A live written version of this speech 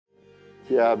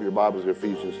you have your Bibles,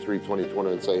 Ephesians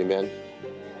 3:20 and say amen.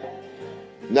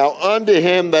 Now unto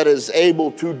him that is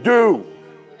able to do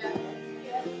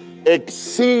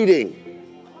exceeding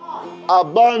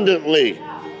abundantly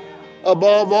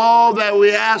above all that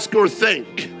we ask or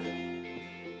think.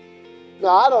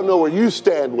 Now, I don't know where you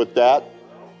stand with that,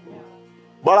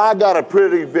 but I got a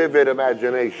pretty vivid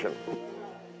imagination.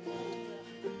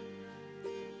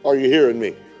 Are you hearing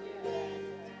me?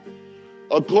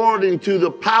 According to the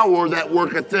power that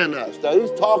worketh in us. Now,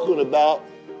 he's talking about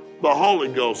the Holy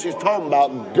Ghost. He's talking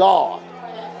about God.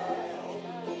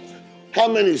 How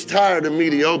many's tired of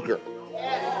mediocre?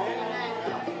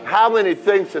 How many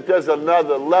thinks that there's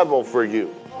another level for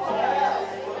you?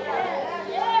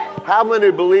 How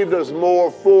many believe there's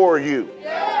more for you?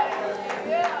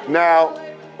 Now,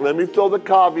 let me throw the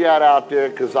caveat out there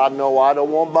because I know I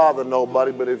don't want to bother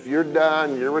nobody, but if you're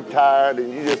done, you're retired,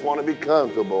 and you just want to be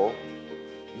comfortable,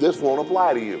 this won't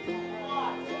apply to you.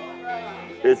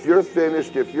 If you're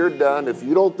finished, if you're done, if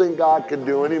you don't think God can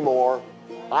do any more,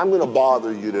 I'm going to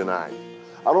bother you tonight.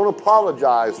 I don't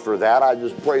apologize for that. I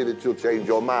just pray that you'll change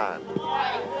your mind.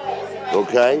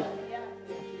 Okay?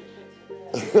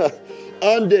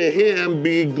 Unto him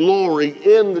be glory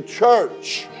in the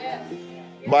church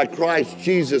by Christ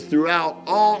Jesus throughout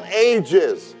all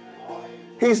ages.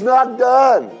 He's not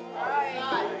done.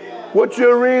 What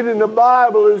you read in the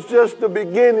Bible is just the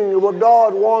beginning of what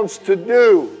God wants to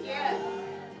do.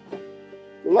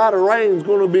 The latter rain is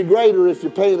going to be greater if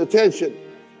you're paying attention.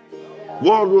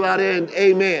 World without end,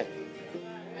 amen.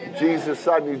 Jesus,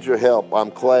 I need your help.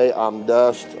 I'm clay, I'm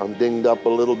dust, I'm dinged up a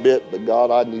little bit, but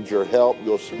God, I need your help,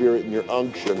 your spirit and your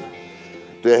unction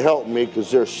to help me,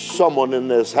 because there's someone in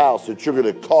this house that you're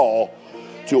going to call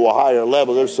to a higher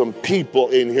level. There's some people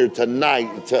in here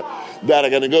tonight that are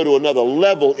going to go to another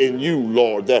level in you,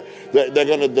 Lord. They're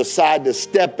going to decide to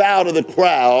step out of the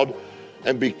crowd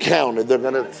and be counted. They're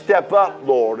going to step up,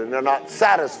 Lord, and they're not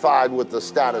satisfied with the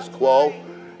status quo,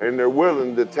 and they're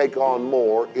willing to take on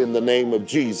more in the name of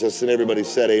Jesus. And everybody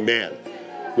said amen.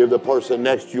 Give the person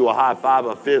next to you a high five,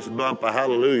 a fist bump, a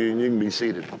hallelujah, and you can be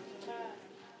seated.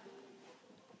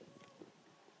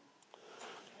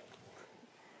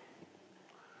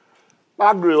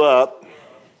 I grew up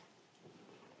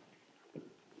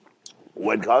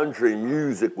when country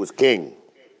music was king.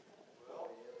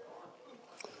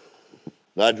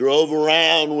 I drove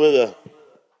around with a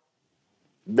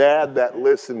dad that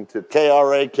listened to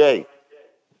KRAK.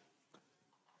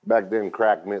 Back then,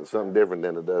 crack meant something different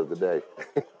than it does today.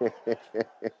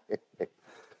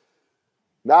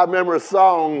 Now, I remember a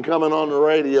song coming on the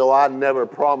radio, I Never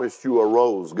Promised You a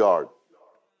Rose Garden.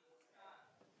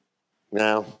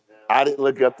 Now, I didn't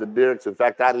look up the lyrics. In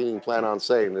fact, I didn't even plan on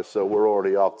saying this, so we're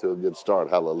already off to a good start.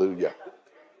 Hallelujah.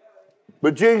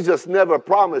 But Jesus never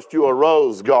promised you a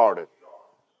rose garden.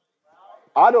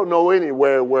 I don't know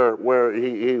anywhere where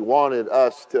he wanted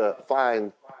us to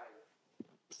find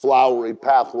flowery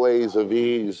pathways of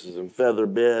ease and feather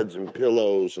beds and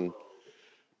pillows and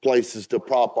places to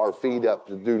prop our feet up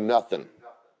to do nothing.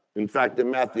 In fact,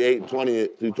 in Matthew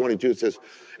 8:20-22, it says,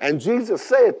 and Jesus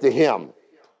saith to him,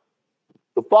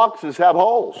 the foxes have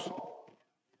holes,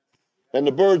 and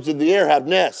the birds of the air have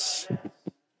nests,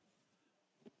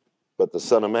 but the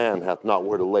Son of Man hath not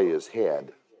where to lay his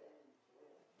head.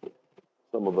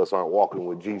 Some of us aren't walking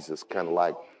with Jesus kind of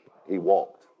like he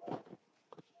walked.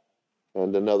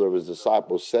 And another of his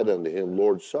disciples said unto him,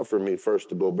 Lord, suffer me first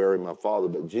to go bury my father.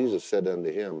 But Jesus said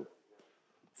unto him,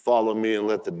 follow me and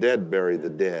let the dead bury the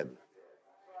dead.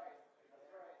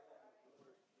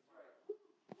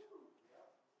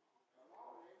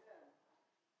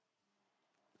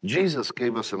 Jesus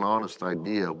gave us an honest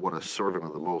idea of what a servant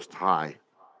of the Most High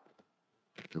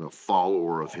and a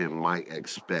follower of him might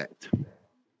expect.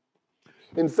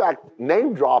 In fact,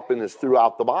 name dropping is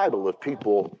throughout the Bible of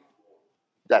people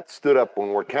that stood up when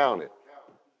we're counted.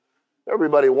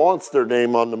 Everybody wants their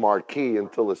name on the marquee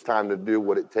until it's time to do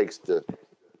what it takes to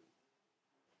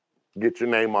get your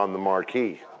name on the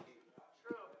marquee.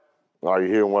 Are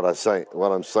you hearing what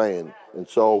I'm saying? And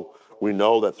so we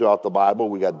know that throughout the Bible,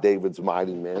 we got David's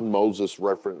mighty men. Moses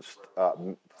referenced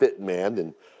fit men,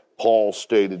 and Paul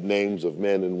stated names of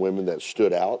men and women that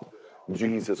stood out.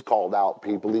 Jesus called out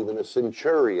people, even a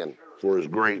centurion, for his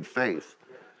great faith.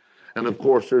 And of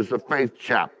course, there's the faith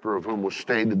chapter of whom was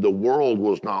stated the world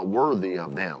was not worthy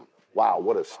of them. Wow,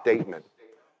 what a statement.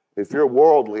 If you're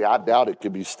worldly, I doubt it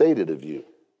could be stated of you.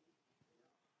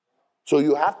 So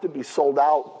you have to be sold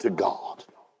out to God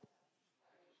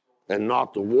and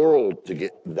not the world to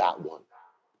get that one.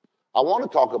 I want to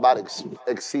talk about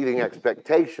exceeding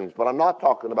expectations, but I'm not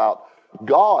talking about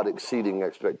God exceeding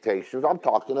expectations. I'm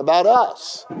talking about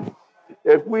us.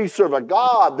 If we serve a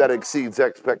God that exceeds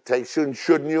expectation,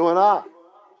 shouldn't you and I?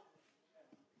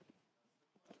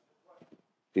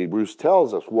 Hebrews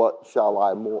tells us, what shall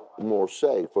I more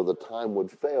say? For the time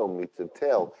would fail me to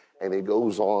tell. And he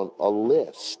goes on a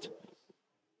list.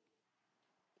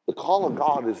 The call of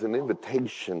God is an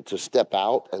invitation to step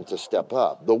out and to step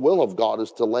up. The will of God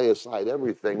is to lay aside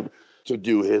everything to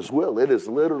do his will. It is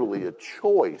literally a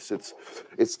choice.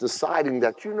 It's deciding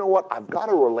that, you know what, I've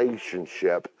got a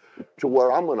relationship to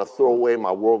where I'm going to throw away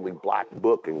my worldly black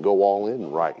book and go all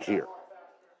in right here.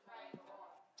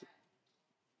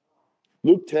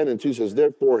 Luke 10:2 says,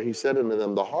 therefore he said unto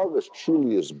them, the harvest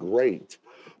truly is great,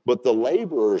 but the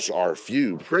laborers are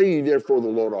few. Pray ye therefore the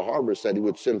Lord of harvest that he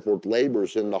would send forth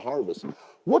laborers in the harvest.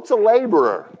 What's a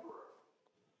laborer?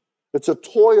 It's a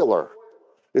toiler.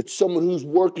 It's someone who's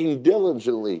working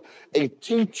diligently, a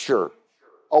teacher,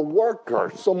 a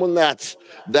worker, someone that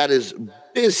is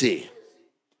busy.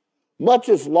 Much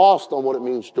is lost on what it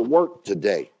means to work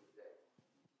today.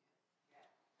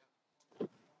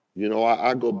 You know,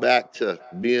 I go back to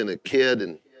being a kid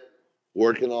and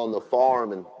working on the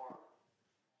farm. And,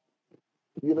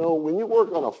 you know, when you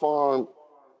work on a farm,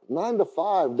 9 to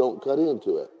 5 don't cut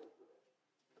into it.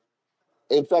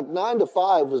 In fact, 9 to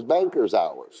 5 is banker's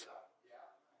hours.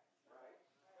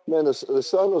 Man, the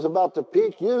sun was about to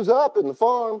peak. You was up in the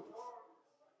farm.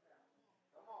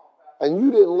 And you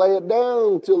didn't lay it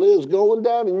down until it was going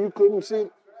down and you couldn't see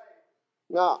it.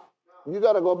 Now, you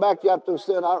got to go back. You have to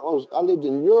understand. I lived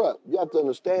in Europe. You have to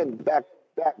understand.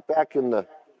 Back in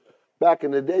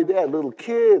the day, they had little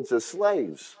kids as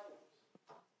slaves,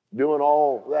 doing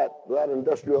all that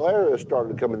industrial area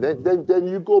started coming. Then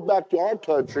you go back to our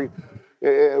country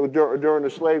during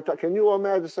the slave time. Can you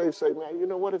imagine? Say, man, you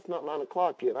know what? It's not 9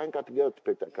 o'clock yet. I ain't got to get up to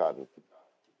pick that cotton.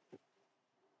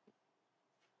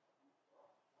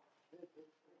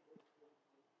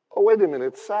 Oh, wait a minute.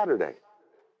 It's Saturday.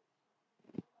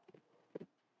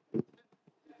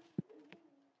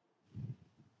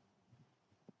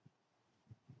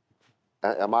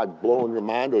 Am I blowing your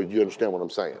mind, or do you understand what I'm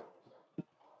saying?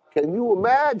 Can you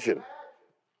imagine?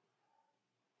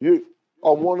 You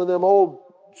on one of them old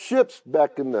ships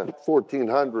back in the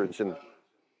 1400s, and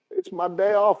it's my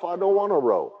day off. I don't want to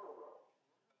row.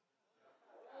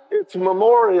 It's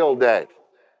Memorial Day.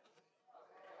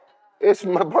 It's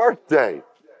my birthday.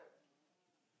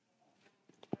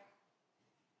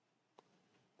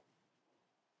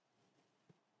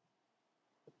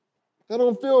 I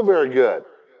don't feel very good.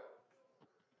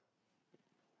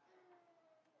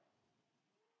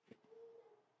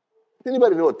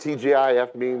 Anybody know what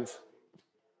TGIF means?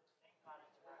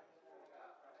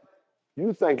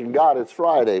 You thanking God it's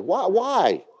Friday.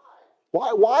 Why?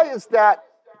 Why is that?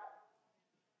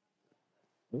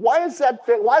 Why is that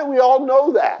thing? Why do we all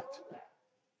know that?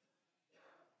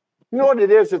 You know what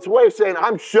it is? It's a way of saying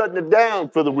I'm shutting it down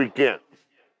for the weekend.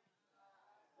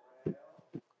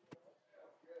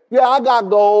 Yeah, I got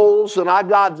goals and I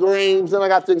got dreams and I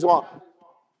got things I want.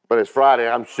 But it's Friday,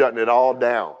 I'm shutting it all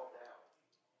down.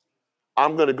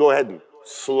 I'm going to go ahead and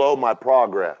slow my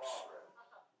progress.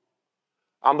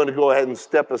 I'm going to go ahead and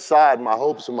step aside my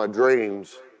hopes and my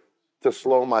dreams to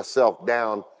slow myself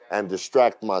down and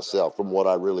distract myself from what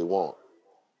I really want.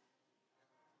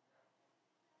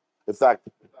 In fact,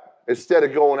 instead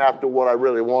of going after what I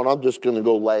really want, I'm just going to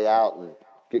go lay out and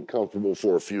get comfortable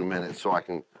for a few minutes so I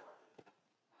can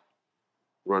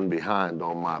run behind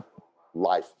on my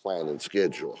life plan and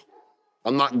schedule.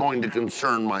 I'm not going to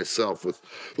concern myself with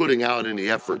putting out any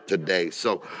effort today.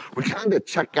 So we kind of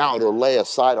check out or lay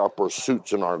aside our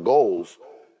pursuits and our goals,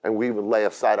 and we even lay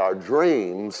aside our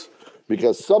dreams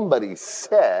because somebody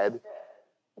said,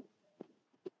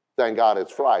 thank God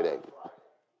it's Friday.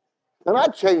 And I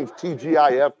changed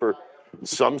TGIF for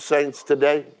some saints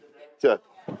today to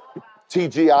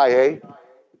TGIA.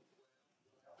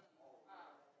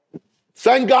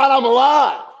 Thank God I'm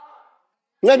alive.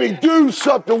 Let me do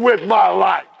something with my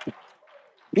life.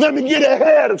 Let me get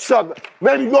ahead of something.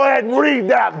 Maybe go ahead and read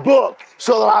that book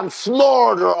so that I'm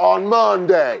smarter on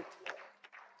Monday.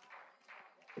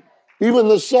 Even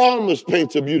the psalmist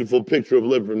paints a beautiful picture of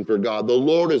living for God. The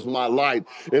Lord is my light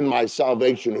and my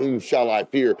salvation. Whom shall I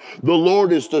fear? The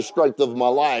Lord is the strength of my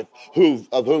life.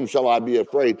 Of whom shall I be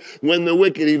afraid? When the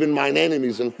wicked, even mine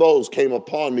enemies and foes, came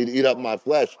upon me to eat up my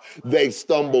flesh, they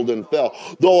stumbled and fell.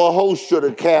 Though a host should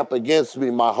encamp against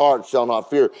me, my heart shall not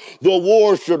fear. Though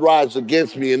war should rise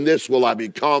against me, in this will I be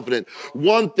confident.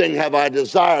 One thing have I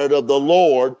desired of the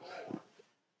Lord,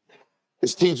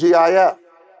 is TGIF.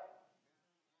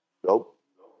 Nope.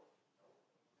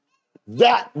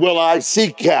 That will I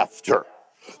seek after.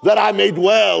 that I may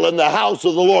dwell in the house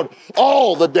of the Lord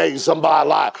all the days of my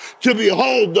life, to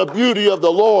behold the beauty of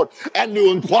the Lord and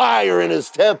to inquire in his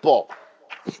temple.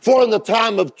 For in the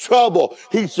time of trouble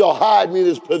he shall hide me in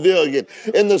his pavilion.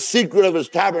 In the secret of his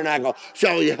tabernacle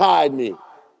shall he hide me.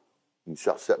 He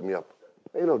shall set me up.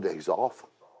 Ain't no days off.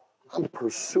 I'm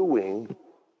pursuing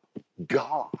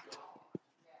God.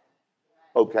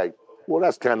 Okay, well,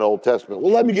 that's kind of Old Testament.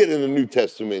 Well, let me get in the New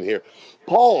Testament here.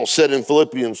 Paul said in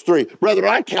Philippians 3, "Brethren,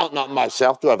 I count not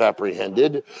myself to have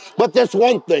apprehended, but this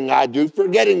one thing I do,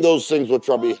 forgetting those things which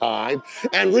are behind,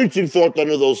 and reaching forth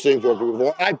unto those things which are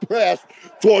before, I press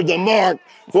toward the mark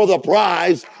for the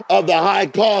prize of the high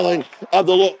calling of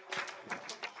the Lord."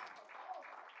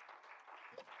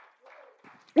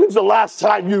 When's the last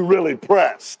time you really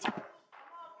pressed?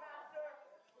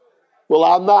 Well,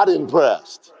 I'm not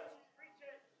impressed.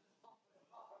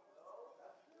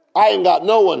 I ain't got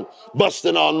no one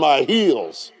busting on my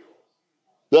heels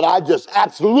that I just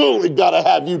absolutely got to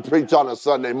have you preach on a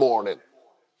Sunday morning.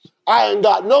 I ain't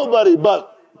got nobody,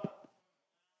 but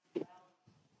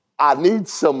I need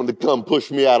someone to come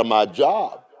push me out of my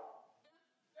job.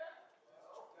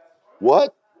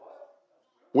 What?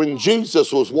 When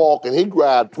Jesus was walking, he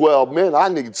grabbed 12 men. I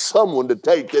need someone to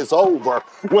take this over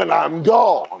when I'm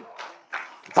gone.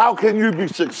 How can you be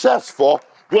successful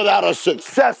without a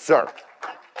successor?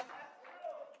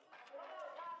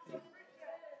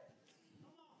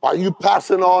 Are you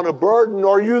passing on a burden,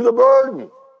 or are you the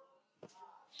burden?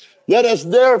 Let us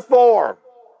therefore,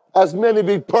 as many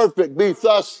be perfect, be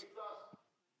thus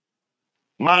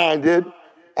minded,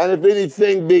 and if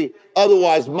anything be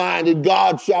otherwise minded,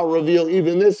 God shall reveal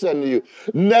even this unto you.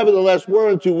 Nevertheless,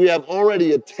 whereunto we have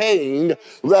already attained,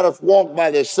 let us walk by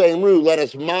the same rule, let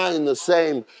us mind the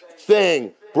same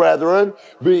thing. Brethren,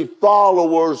 be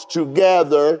followers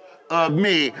together of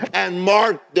me, and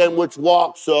mark them which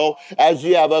walk so, as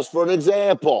ye have us for an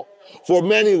example. For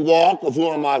many walk, of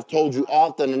whom I've told you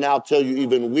often, and now tell you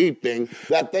even weeping,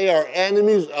 that they are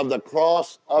enemies of the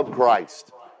cross of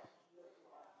Christ.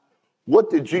 What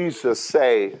did Jesus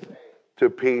say to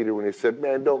Peter when he said,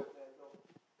 "Man,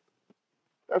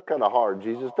 that's kind of hard,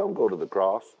 Jesus. Don't go to the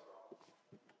cross.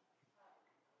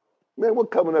 Man, we're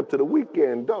coming up to the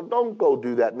weekend. Don't go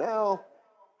do that now.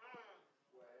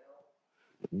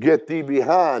 Get thee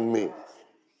behind me."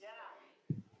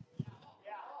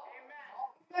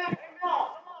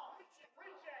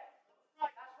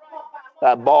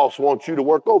 That boss wants you to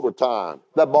work overtime.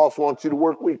 That boss wants you to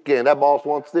work weekend. That boss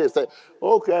wants this.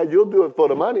 Okay, you'll do it for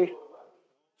the money.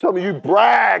 Some of you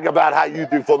brag about how you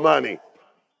do for money.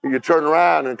 You turn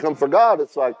around and come for God,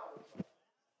 it's like,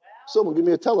 someone give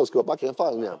me a telescope. I can't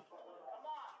find them.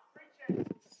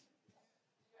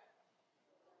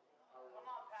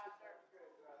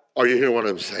 Are you hearing what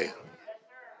I'm saying?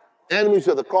 Enemies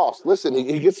of the cross. Listen,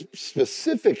 he gets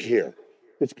specific here.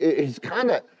 He's kind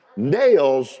of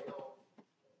nails.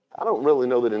 I don't really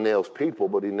know that he nails people,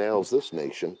 but he nails this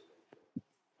nation.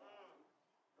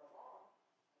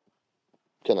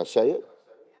 Can I say it?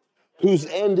 Whose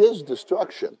end is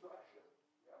destruction.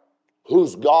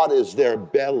 Whose God is their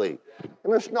belly.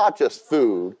 And it's not just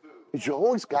food. You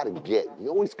always got to get. You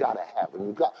always got to have.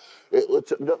 And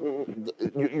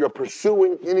you're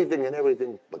pursuing anything and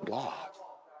everything but God.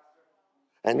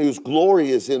 And whose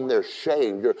glory is in their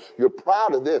shame. You're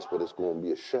proud of this, but it's going to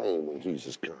be a shame when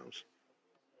Jesus comes.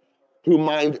 Who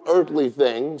mind earthly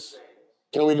things.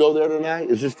 Can we go there tonight?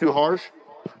 Is this too harsh?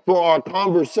 For our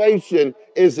conversation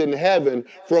is in heaven,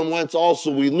 from whence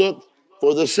also we look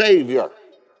for the Savior,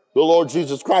 the Lord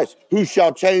Jesus Christ, who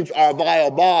shall change our vile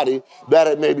body, that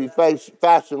it may be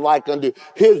fashioned like unto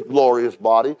his glorious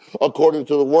body, according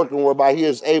to the working whereby he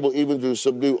is able even to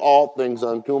subdue all things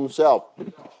unto himself.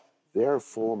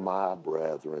 Therefore, my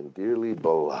brethren, dearly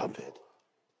beloved,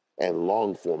 and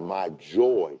long for my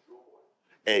joy,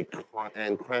 and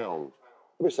crown.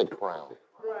 Let me say crown.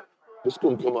 This is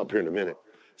going to come up here in a minute.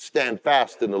 Stand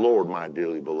fast in the Lord, my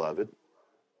dearly beloved.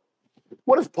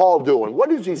 What is Paul doing?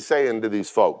 What is he saying to these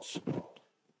folks?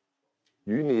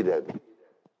 You need an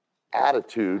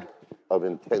attitude of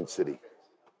intensity.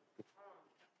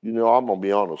 You know, I'm going to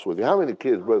be honest with you. How many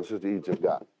kids Brother and Sister Egypt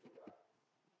got?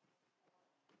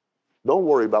 Don't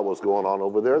worry about what's going on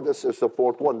over there. This is the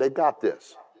fourth one. They got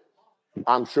this.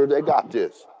 I'm sure they got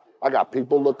this. I got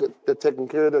people they're taking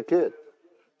care of their kid.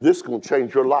 This is going to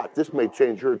change your life. This may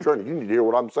change your eternity. You need to hear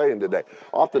what I'm saying today.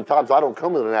 Oftentimes, I don't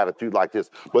come with an attitude like this,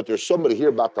 but there's somebody here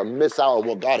about to miss out on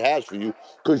what God has for you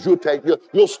because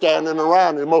you're standing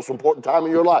around in the most important time of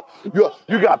your life.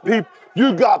 You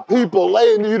got people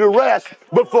laying you to rest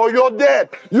before you're dead.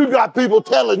 You got people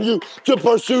telling you to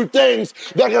pursue things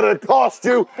that are going to cost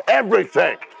you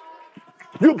everything.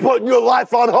 You're putting your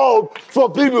life on hold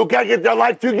for people who can't get their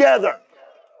life together.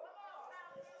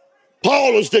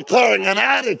 Paul is declaring an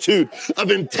attitude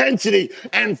of intensity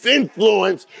and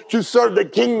influence to serve the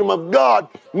kingdom of God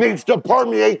needs to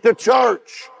permeate the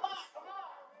church.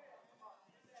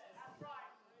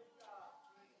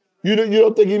 You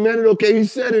don't think he meant it? Okay, he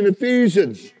said in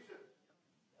Ephesians,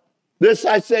 this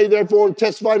I say, therefore,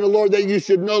 testifying to the Lord, that you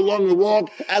should no longer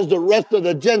walk as the rest of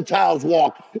the Gentiles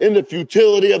walk, in the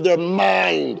futility of their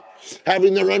mind,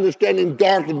 having their understanding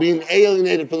darkened, being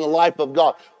alienated from the life of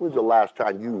God. When's the last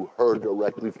time you heard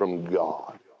directly from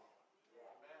God?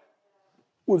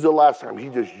 When's the last time he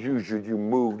just used you, you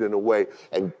moved in a way,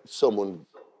 and someone...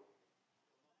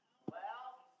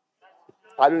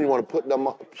 I don't even want to put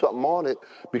something on it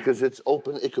because it's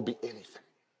open. It could be anything.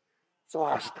 It's the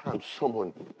last time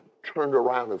someone turned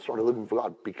around and started living for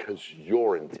God because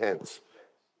you're intense.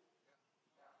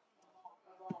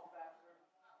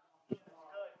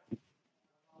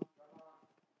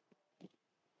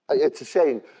 It's a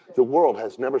shame the world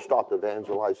has never stopped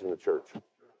evangelizing the church.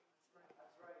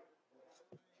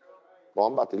 Well,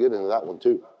 I'm about to get into that one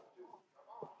too.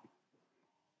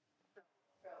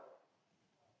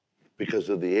 Because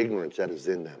of the ignorance that is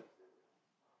in them.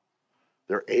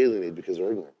 They're alienated because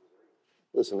they're ignorant.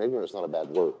 Listen, ignorant is not a bad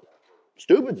word.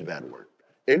 Stupid's a bad word.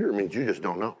 Ignorant means you just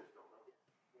don't know.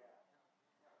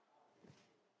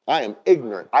 I am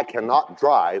ignorant. I cannot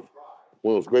drive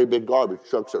one of those great big garbage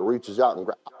trucks that reaches out and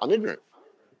I'm ignorant.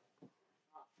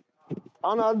 I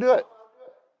don't know how to do it.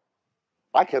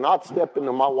 I cannot step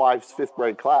into my wife's 5th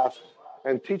grade class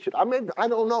and teach it. I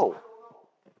don't know.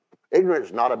 Ignorant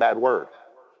is not a bad word.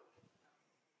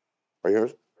 Are you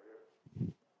hearing?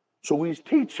 So he's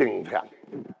teaching them.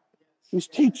 He's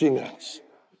teaching us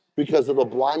because of the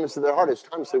blindness of their heart. It's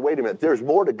time to say, wait a minute, there's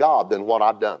more to God than what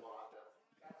I've done.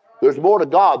 There's more to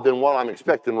God than what I'm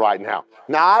expecting right now.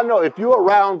 Now, I know if you're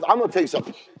around, I'm going to tell you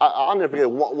something. I'll never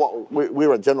forget, we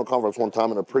were at General Conference one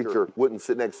time, and a preacher wouldn't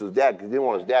sit next to his dad because he didn't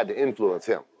want his dad to influence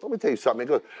him. Let me tell you something.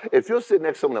 He goes, if you're sitting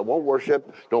next to someone that won't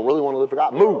worship, don't really want to live for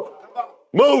God, move.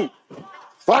 Move.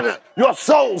 Find it. Your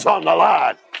soul's on the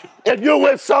line. If you're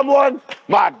with someone,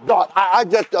 my God,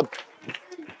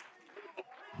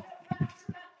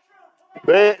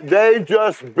 they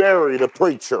just buried a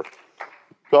preacher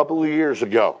a couple of years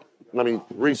ago. I mean,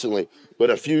 recently, but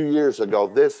a few years ago,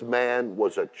 this man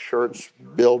was a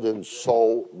church-building,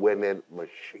 soul-winning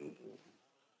machine.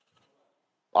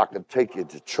 I could take you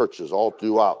to churches all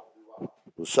throughout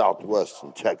the Southwest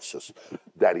and Texas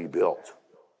that he built.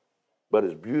 But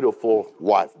his beautiful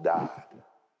wife died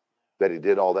that he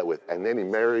did all that with. And then he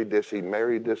married this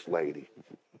lady.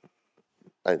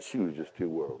 And she was just too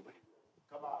worldly.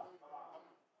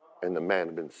 And the man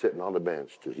had been sitting on the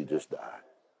bench till he just died.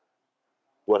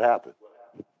 What happened?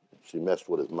 She messed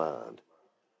with his mind.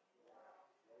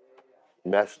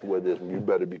 Messed with his, you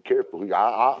better be careful.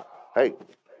 Hey,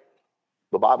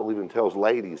 the Bible even tells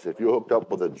ladies, if you're hooked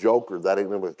up with a joker, that ain't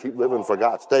never keep living for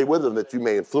God. Stay with him that you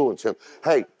may influence him.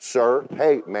 Hey, sir,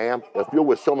 hey, ma'am, if you're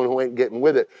with someone who ain't getting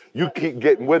with it, you keep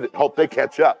getting with it. Hope they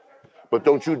catch up. But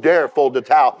don't you dare fold the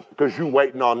towel because you're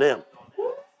waiting on them.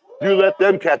 You let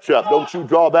them catch up. Don't you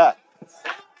draw back.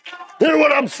 Hear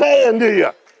what I'm saying to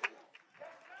you.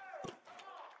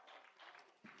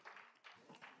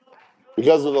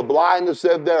 Because of the blindness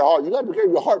of their heart. You got to be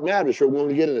careful. Your heart matters. You're going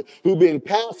to get in it. Who being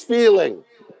past feeling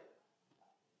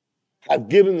have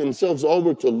given themselves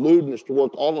over to lewdness, to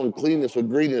work all uncleanness with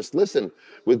greediness. Listen,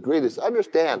 with greediness.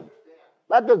 Understand,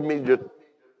 that doesn't mean just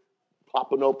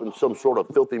popping open some sort of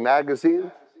filthy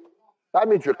magazine. That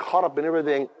means you're caught up in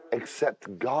everything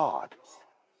except God.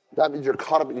 That means you're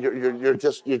caught up.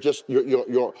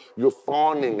 You're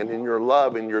fawning and in your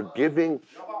love, and you're giving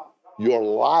your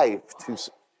life to.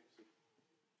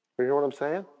 You hear what I'm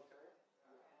saying?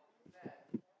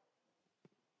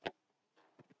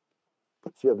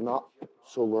 But you have not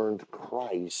so learned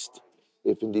Christ,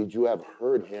 if indeed you have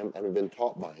heard him and have been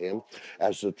taught by him,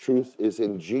 as the truth is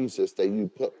in Jesus, that you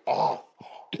put off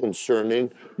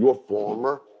concerning your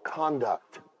former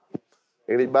conduct.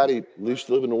 Anybody used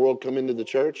to live in the world come into the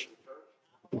church?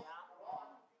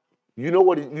 You know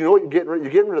what you're getting rid of?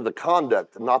 You're getting rid of the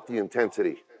conduct, not the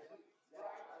intensity.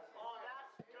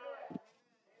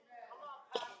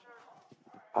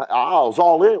 I was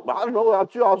all in. I don't know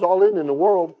about you. I was all in the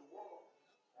world.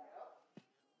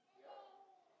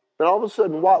 And all of a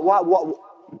sudden,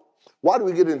 why do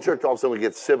we get in church all of a sudden we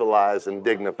get civilized and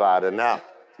dignified? And now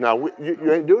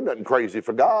you ain't doing nothing crazy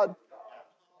for God.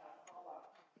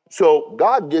 So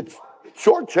God gets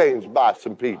shortchanged by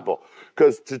some people.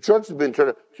 Because the church has been trying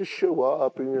to just show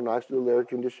up in your nice little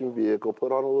air-conditioned vehicle,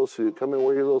 put on a little suit, come in,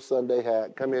 wear your little Sunday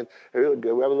hat, come in, we have a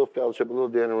little fellowship, a little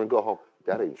dinner, and go home.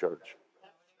 That ain't church.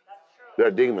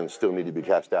 Their demons still need to be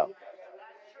cast out.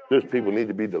 There's people need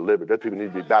to be delivered. There's people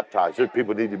need to be baptized. There's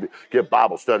people need to get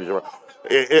Bible studies.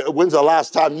 When's the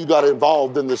last time you got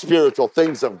involved in the spiritual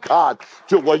things of God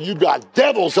to where you got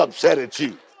devils upset at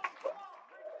you?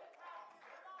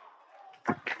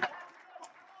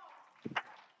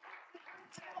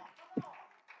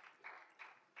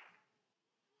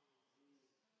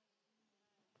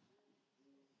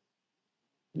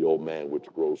 The old man which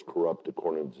grows corrupt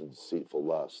according to deceitful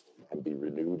lust, and be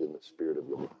renewed in the spirit of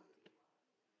your mind.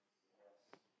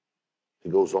 He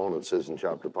goes on and says in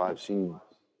chapter 5, see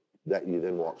that you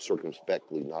then walk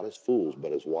circumspectly, not as fools,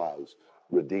 but as wise,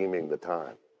 redeeming the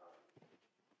time.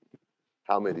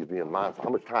 How many being mindful? How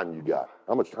much time you got?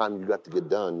 How much time you got to get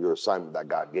done your assignment that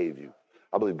God gave you?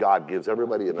 I believe God gives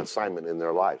everybody an assignment in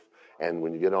their life. And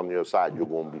when you get on the other side, you're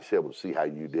going to be able to see how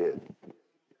you did.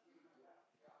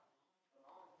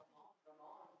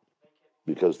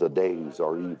 Because the days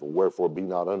are evil. Wherefore be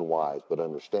not unwise, but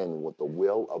understanding what the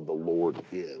will of the Lord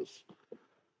is.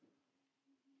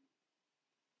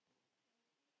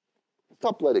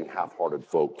 Stop letting half-hearted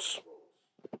folks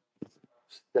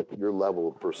set your level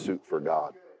of pursuit for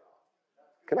God.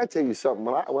 Can I tell you something?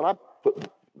 When I put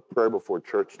prayer before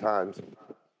church times,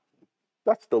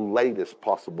 that's the latest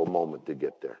possible moment to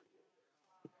get there.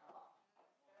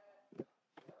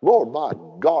 Lord, my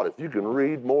God, if you can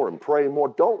read more and pray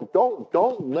more, don't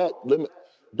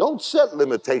set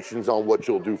limitations on what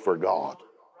you'll do for God.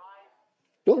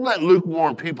 Don't let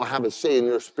lukewarm people have a say in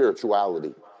your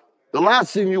spirituality. The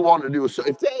last thing you want to do is,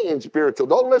 if they ain't spiritual,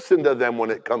 don't listen to them when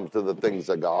it comes to the things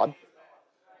of God.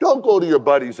 Don't go to your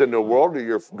buddies in the world or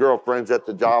your girlfriends at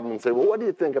the job and say, well, what do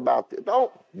you think about this?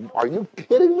 Are you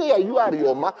kidding me? Are you out of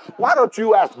your mind? Why don't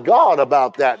you ask God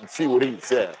about that and see what he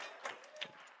says?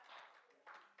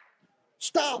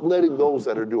 Stop letting those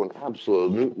that are doing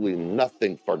absolutely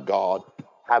nothing for God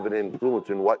have an influence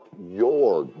in what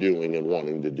you're doing and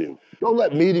wanting to do. Don't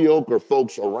let mediocre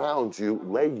folks around you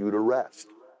lay you to rest.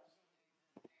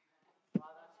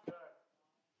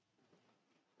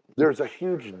 There's a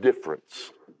huge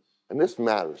difference, and this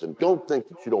matters, and don't think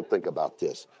that you don't think about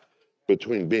this,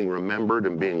 between being remembered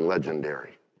and being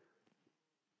legendary.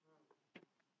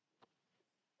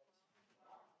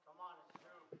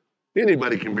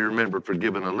 Anybody can be remembered for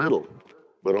giving a little,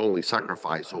 but only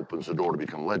sacrifice opens the door to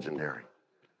become legendary.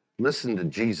 Listen to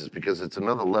Jesus, because it's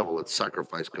another level. It's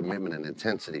sacrifice, commitment, and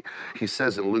intensity. He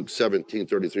says in Luke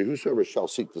 17:33, whosoever shall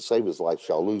seek to save his life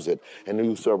shall lose it, and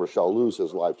whosoever shall lose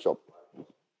his life shall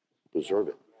preserve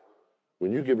it.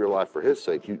 When you give your life for his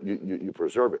sake, you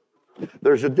preserve it.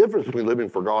 There's a difference between living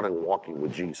for God and walking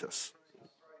with Jesus.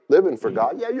 Living for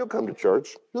God, yeah, you'll come to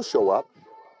church. You'll show up.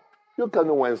 You'll come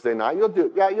to Wednesday night. You'll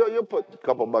put a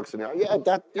couple bucks in there.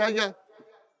 Yeah.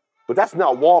 But that's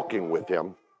not walking with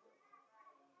him.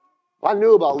 I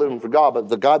knew about living for God, but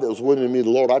the guy that was winning me the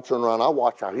Lord, I turned around, I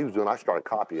watched how he was doing, I started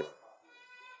copying.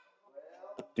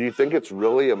 Do you think it's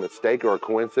really a mistake or a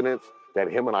coincidence that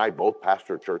him and I both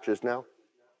pastor churches now?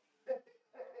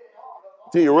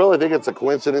 Do you really think it's a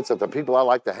coincidence that the people I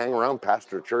like to hang around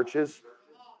pastor churches?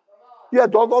 Yeah,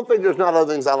 don't think there's not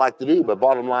other things I like to do, but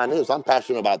bottom line is I'm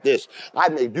passionate about this. I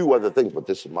may do other things, but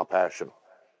this is my passion.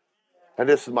 And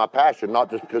this is my passion,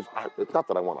 not just because, it's not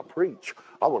that I want to preach.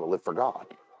 I want to live for God.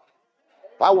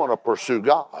 I want to pursue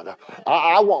God.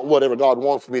 I want whatever God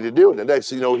wants me to do. And the next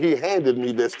thing you know, he handed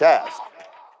me this task.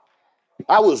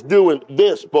 I was doing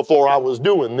this before I was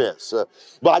doing this.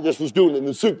 But I just was doing it in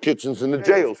the soup kitchens and the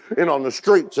jails and on the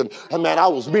streets. And man, I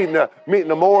was meeting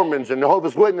the Mormons and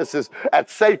Jehovah's Witnesses at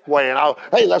Safeway. And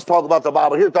hey, let's talk about the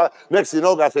Bible. Next thing you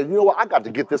know, God said, you know what? I got to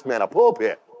get this man a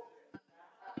pulpit.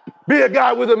 Be a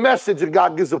guy with a message that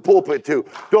God gives a pulpit to.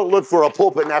 Don't look for a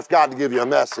pulpit and ask God to give you a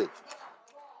message.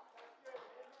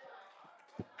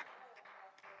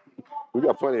 We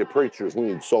got plenty of preachers. We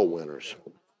need soul winners.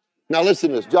 Now listen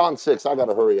to this. John 6. I got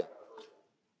to hurry up.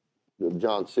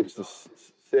 John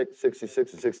 66,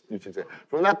 66, and 66.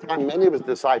 From that time, many of his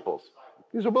disciples,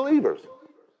 these are believers,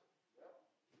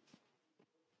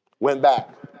 went back.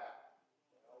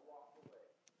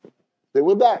 They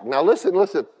went back. Now listen.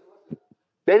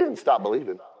 They didn't stop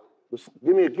believing.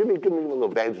 Give me a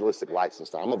little evangelistic license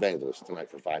time. I'm an evangelist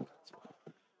tonight for 5 minutes.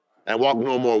 And walk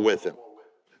no more with him.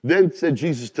 Then said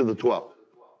Jesus to the 12.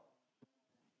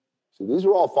 See, these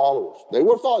were all followers. They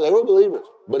were believers.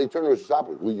 But he turned to his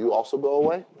disciples. Will you also go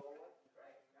away?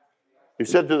 He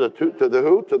said to the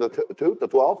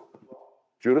 12.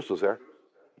 Judas was there.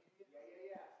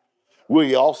 Will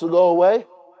ye also go away?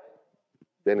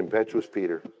 Then impetuous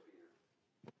Peter.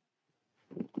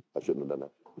 I shouldn't have done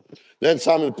that. Then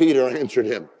Simon Peter answered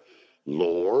him,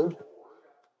 Lord,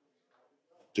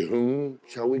 to whom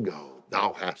shall we go?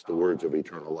 Thou hast the words of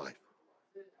eternal life.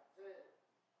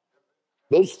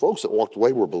 Those folks that walked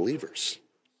away were believers.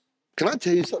 Can I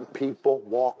tell you something? People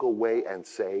walk away and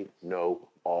say no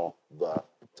all the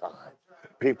time.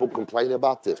 People complain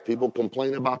about this. People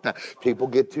complain about that. People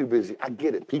get too busy. I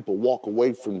get it. People walk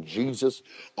away from Jesus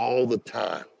all the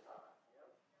time.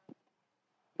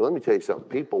 But let me tell you something.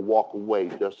 People walk away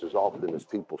just as often as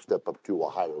people step up to a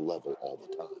higher level all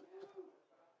the time.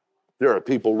 There are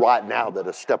people right now that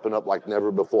are stepping up like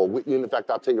never before. In fact,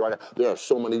 I'll tell you right now, there are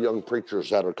so many young preachers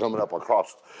that are coming up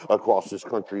across this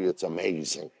country. It's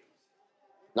amazing.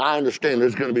 Now, I understand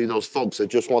there's going to be those folks that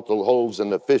just want the loaves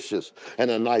and the fishes and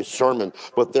a nice sermon,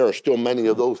 but there are still many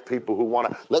of those people who want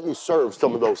to, let me serve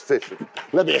some of those fishes.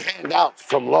 Let me hand out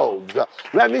some loaves.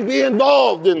 Let me be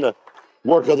involved in the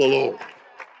work of the Lord.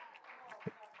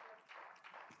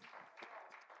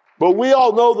 But we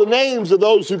all know the names of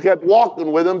those who kept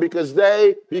walking with him because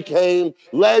they became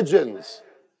legends.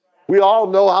 We all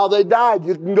know how they died.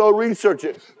 You can go research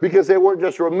it because they weren't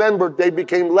just remembered, they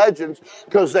became legends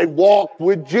because they walked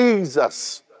with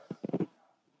Jesus.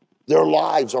 Their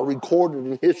lives are recorded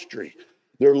in history.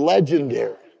 They're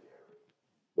legendary.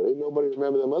 But ain't nobody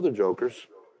remember them other jokers.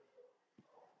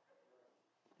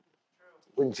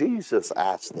 When Jesus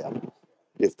asked them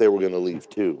if they were going to leave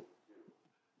too,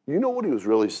 you know what he was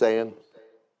really saying?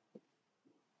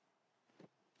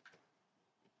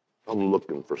 I'm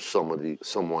looking for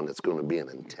someone that's going to be an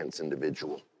intense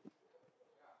individual.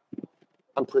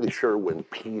 I'm pretty sure when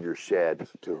Peter said,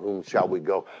 to whom shall we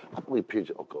go? I believe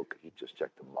Peter, okay, he just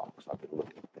checked the box. I've been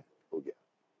looking at that. Oh, yeah.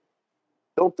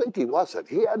 Don't think he wasn't.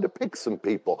 He had to pick some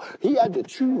people. He had to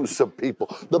choose some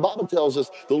people. The Bible tells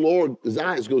us the Lord, his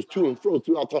eyes goes to and fro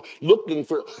throughout time,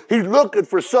 he's looking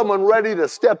for someone ready to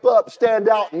step up, stand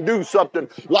out, and do something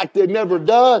like they've never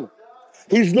done.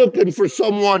 He's looking for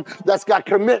someone that's got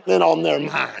commitment on their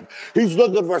mind. He's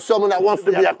looking for someone that wants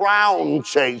to be a crown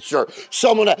chaser,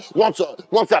 someone that wants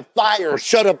a fire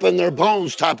shut up in their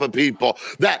bones type of people.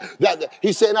 That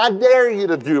he's saying, I dare you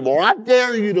to do more. I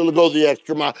dare you to go the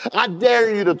extra mile. I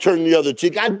dare you to turn the other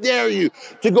cheek. I dare you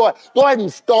to go ahead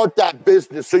and start that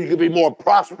business so you can be more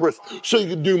prosperous, so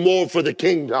you can do more for the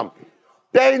kingdom.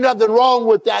 There ain't nothing wrong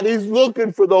with that. He's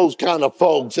looking for those kind of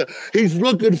folks. He's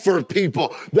looking for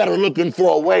people that are looking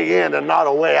for a way in and not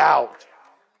a way out.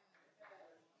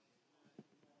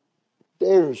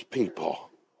 There's people.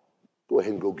 Go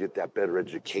ahead and go get that better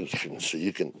education so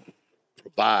you can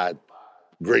provide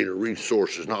greater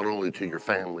resources, not only to your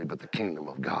family, but the kingdom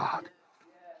of God.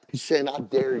 He's saying, I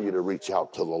dare you to reach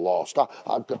out to the lost.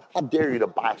 I dare you to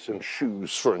buy some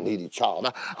shoes for a needy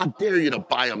child. I dare you to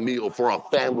buy a meal for a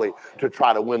family to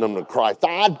try to win them to Christ.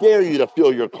 I dare you to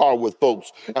fill your car with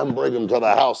folks and bring them to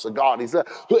the house of God. He said,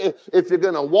 if you're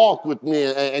going to walk with me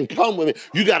and come with me,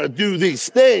 you got to do these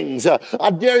things. I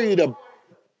dare you to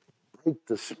break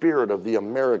the spirit of the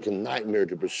American nightmare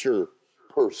to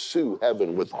pursue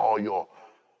heaven with all your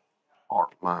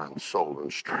heart, mind, soul,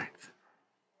 and strength.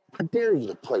 I dare you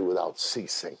to pray without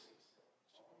ceasing.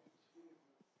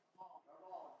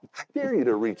 I dare you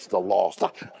to reach the lost.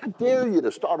 I dare you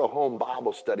to start a home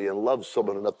Bible study and love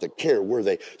someone enough to care where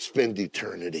they spend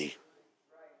eternity.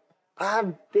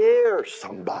 I dare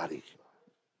somebody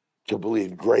to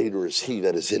believe greater is he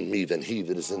that is in me than he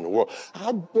that is in the world.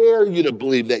 I dare you to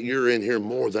believe that you're in here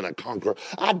more than a conqueror.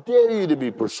 I dare you to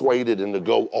be persuaded and to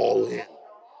go all in.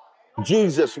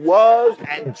 Jesus was,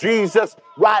 and Jesus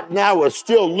right now is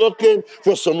still looking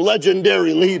for some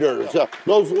legendary leaders.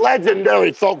 Those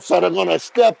legendary folks that are going to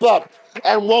step up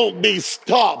and won't be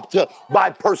stopped by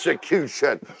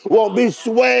persecution, won't be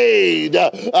swayed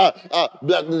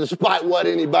despite what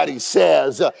anybody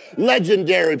says.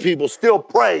 Legendary people still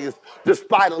praise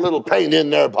despite a little pain in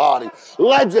their body.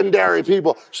 Legendary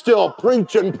people still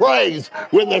preach and praise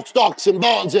when they're stocks and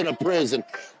bonds in a prison.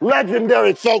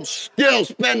 Legendary folks still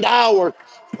spend hours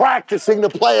practicing to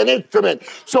play an instrument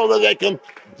so that they can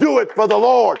do it for the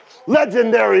Lord.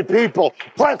 Legendary people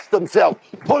press themselves,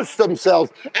 push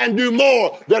themselves, and do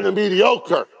more than a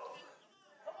mediocre.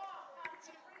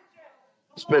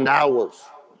 Spend hours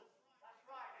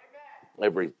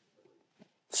every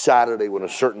Saturday when a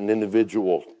certain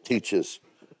individual teaches.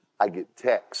 I get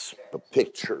texts of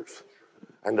pictures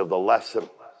and of the lesson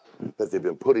that they've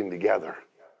been putting together.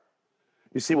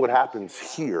 You see, what happens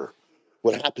here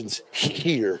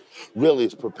really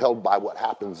is propelled by what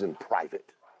happens in private.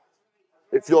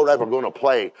 If you're ever going to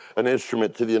play an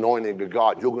instrument to the anointing of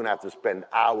God, you're going to have to spend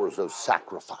hours of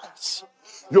sacrifice.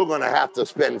 You're going to have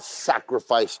to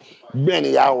sacrifice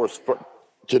many hours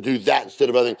to do that instead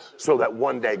of other things, so that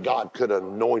one day God could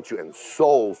anoint you and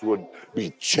souls would be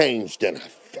changed and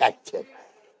affected.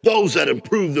 Those that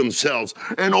improve themselves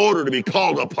in order to be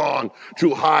called upon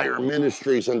to higher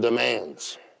ministries and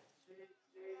demands.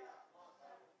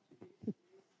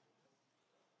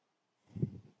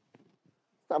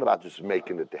 It's not about just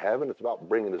making it to heaven. It's about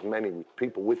bringing as many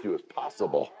people with you as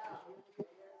possible.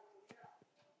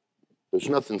 There's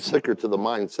nothing sicker to the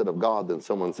mindset of God than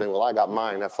someone saying, well, I got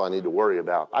mine, that's all I need to worry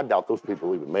about. I doubt those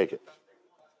people even make it.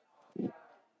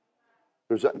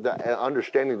 There's that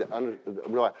understanding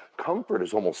that comfort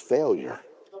is almost failure.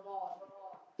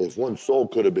 If one soul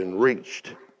could have been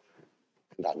reached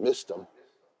and I missed them,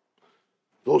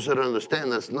 those that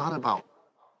understand that's not about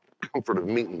comfort of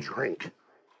meat and drink.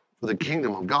 For the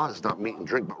kingdom of God is not meat and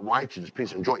drink, but righteousness,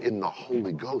 peace, and joy in the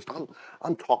Holy Ghost.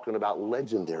 I'm talking about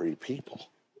legendary people.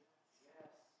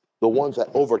 The ones that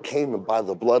overcame him by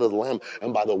the blood of the Lamb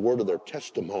and by the word of their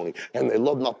testimony, and they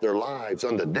loved not their lives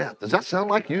unto death. Does that sound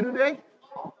like you today?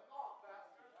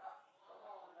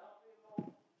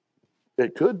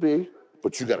 It could be,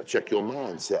 but you got to check your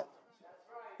mindset.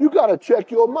 You got to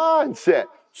check your mindset.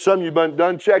 Some of you been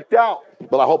done checked out,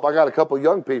 but I hope I got a couple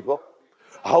young people.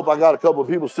 I hope I got a couple of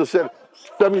people still sitting.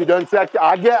 Some of you done checked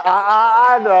out.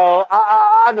 I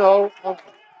know.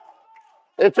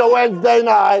 It's a Wednesday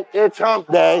night. It's hump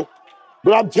day.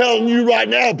 But I'm telling you right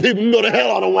now, people can go to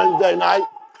hell on a Wednesday night.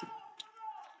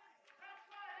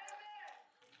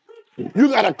 You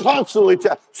got to constantly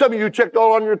check. Some of you checked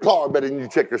all on your car better than you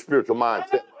check your spiritual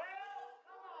mindset.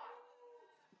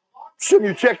 Some of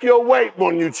you check your weight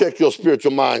more than you check your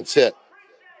spiritual mindset.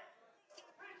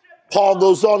 Paul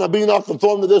goes on, and be not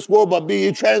conformed to this world, but be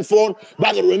ye transformed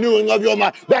by the renewing of your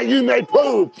mind, that you may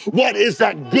prove what is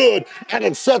that good and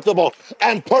acceptable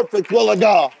and perfect will of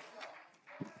God.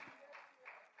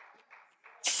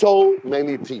 So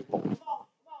many people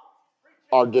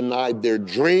are denied their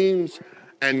dreams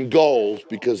and goals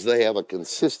because they have a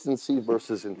consistency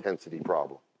versus intensity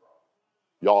problem.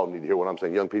 Y'all need to hear what I'm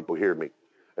saying. Young people, hear me.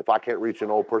 If I can't reach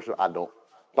an old person, I don't.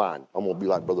 Fine. I'm going to be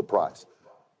like Brother Price.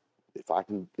 If I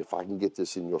can get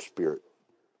this in your spirit,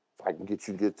 if I can get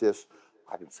you to get this,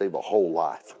 I can save a whole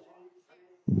life.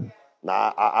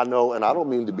 Now, I know, and I don't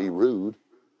mean to be rude,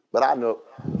 but I know,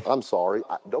 I'm sorry.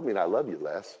 I don't mean I love you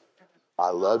less.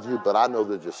 I love you, but I know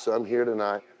there's just some here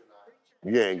tonight,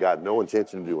 you ain't got no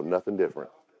intention of doing nothing different.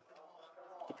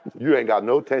 You ain't got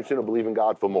no intention of believing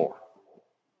God for more.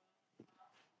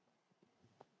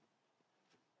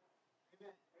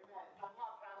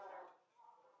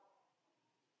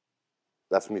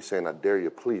 That's me saying, I dare you,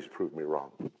 please prove me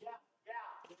wrong.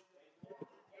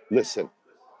 Listen,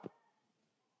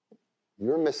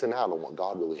 you're missing out on what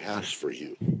God really has for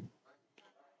you.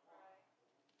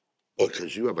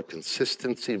 Because you have a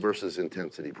consistency versus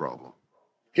intensity problem.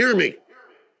 Hear me.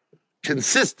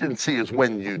 Consistency is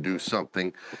when you do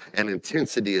something, and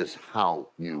intensity is how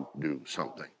you do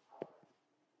something.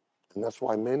 And that's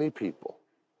why many people,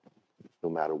 no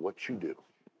matter what you do,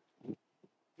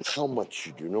 how much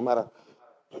you do, no matter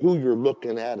who you're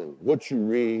looking at and what you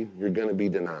read, you're going to be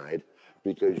denied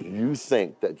because you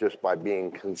think that just by being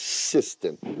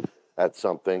consistent at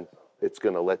something, it's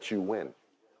going to let you win.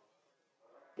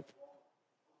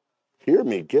 Hear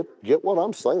me, get what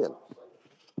I'm saying.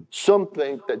 Some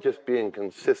think that just being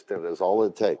consistent is all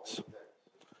it takes.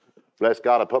 Bless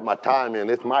God, I put my time in,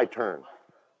 it's my turn.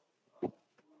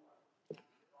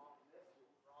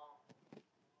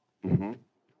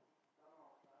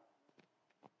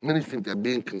 Many think that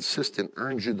being consistent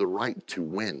earns you the right to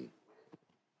win.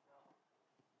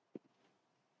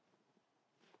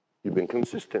 You've been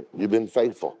consistent. You've been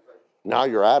faithful. Now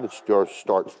your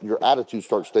attitude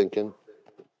starts thinking,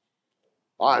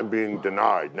 I'm being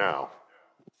denied now.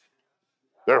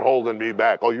 They're holding me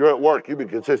back. Oh, you're at work. You've been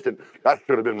consistent. That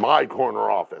should have been my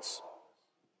corner office.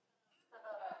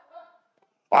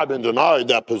 I've been denied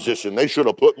that position. They should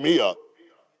have put me up.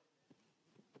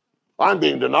 I'm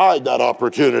being denied that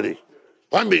opportunity.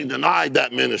 I'm being denied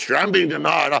that ministry. I'm being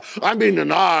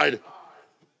denied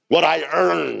what I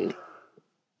earned.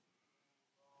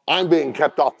 I'm being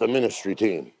kept off the ministry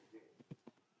team.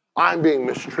 I'm being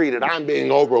mistreated. I'm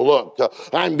being overlooked.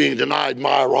 I'm being denied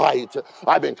my right.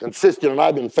 I've been consistent and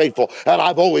I've been faithful and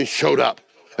I've always showed up.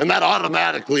 And that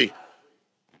automatically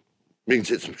means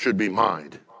it should be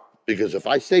mine. Because if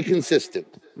I stay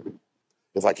consistent,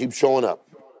 if I keep showing up,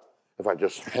 if I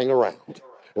just hang around,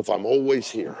 if I'm always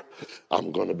here,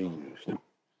 I'm going to be used.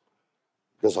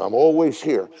 Because I'm always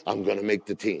here, I'm going to make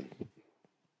the team.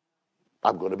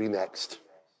 I'm going to be next.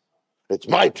 It's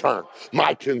my turn.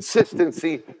 My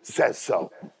consistency says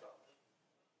so.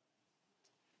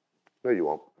 No, you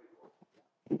won't.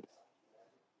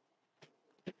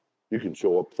 You can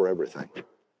show up for everything.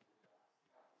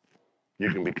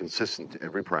 You can be consistent to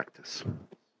every practice.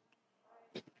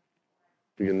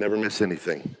 You can never miss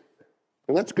anything.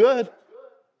 And that's good.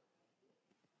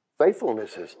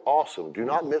 Faithfulness is awesome. Do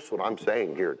not miss what I'm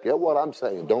saying here. Get what I'm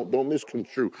saying. Don't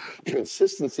misconstrue.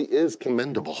 Consistency is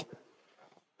commendable.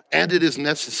 And it is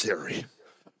necessary.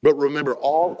 But remember,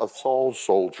 all of Saul's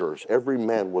soldiers, every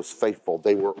man was faithful.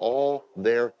 They were all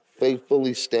there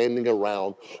faithfully standing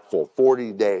around for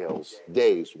 40 days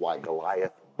while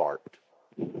Goliath barked.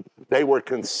 They were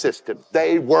consistent.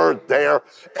 They were there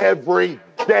every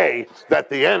day that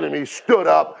the enemy stood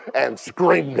up and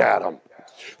screamed at them.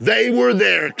 They were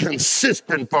there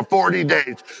consistent for 40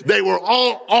 days. They were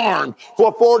all armed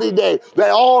for 40 days. They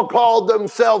all called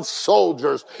themselves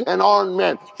soldiers and armed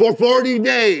men for 40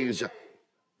 days.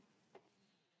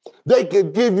 They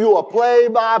could give you a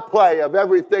play-by-play of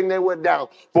everything that went down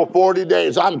for 40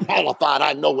 days. I'm qualified.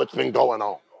 I know what's been going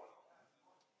on.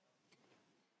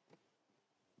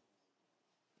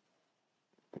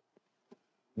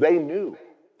 They knew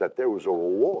that there was a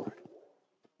reward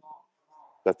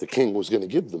that the king was going to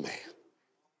give the man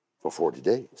for 40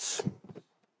 days.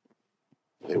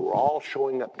 They were all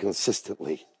showing up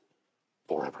consistently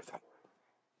for everything.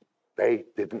 They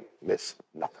didn't miss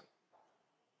nothing.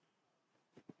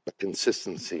 But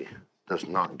consistency does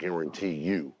not guarantee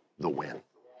you the win.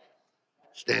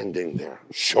 Standing there,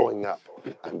 showing up,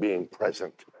 and being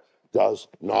present does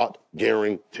not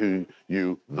guarantee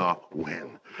you the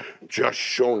win. Just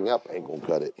showing up ain't gonna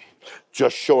cut it.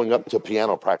 Just showing up to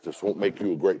piano practice won't make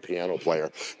you a great piano player.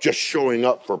 Just showing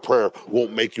up for prayer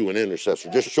won't make you an intercessor.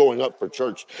 Just showing up for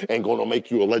church ain't gonna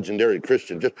make you a legendary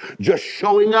Christian. Just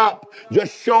showing up for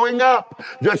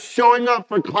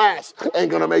class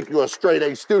ain't gonna make you a straight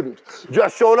A student.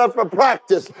 Just showing up for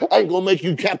practice ain't gonna make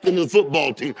you captain of the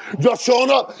football team. Just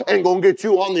showing up ain't gonna get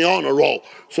you on the honor roll.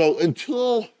 So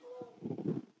until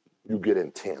you get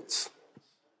intense.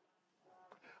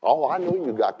 Oh, I know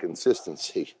you got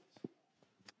consistency.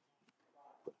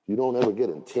 But you don't ever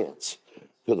get intense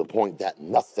to the point that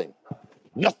nothing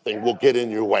will get in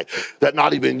your way. That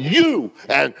not even you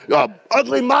and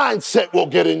ugly mindset will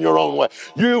get in your own way.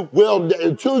 You will,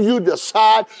 until you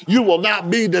decide you will not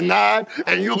be denied,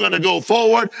 and you're going to go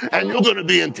forward, and you're going to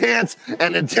be intense,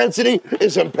 and intensity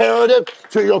is imperative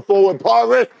to your forward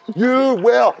progress. You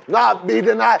will not be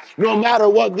denied, no matter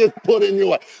what gets put in your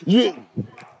way.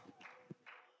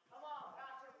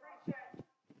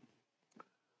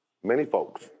 Many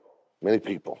folks, many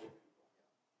people,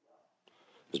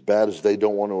 as bad as they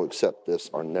don't want to accept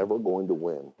this, are never going to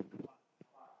win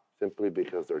simply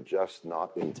because they're just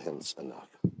not intense enough.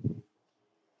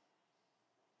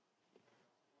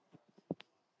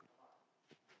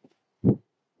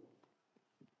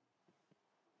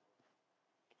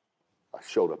 I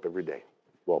showed up every day.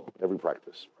 Well, every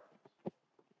practice.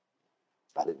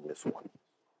 I didn't miss one.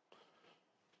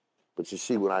 But you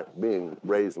see, when being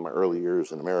raised in my early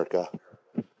years in America,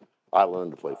 I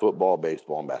learned to play football,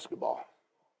 baseball, and basketball.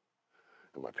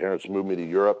 And my parents moved me to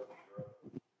Europe,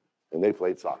 and they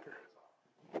played soccer.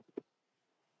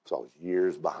 So I was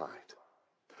years behind.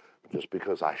 Just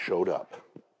because I showed up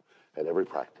at every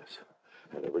practice,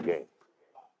 at every game,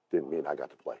 didn't mean I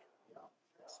got to play.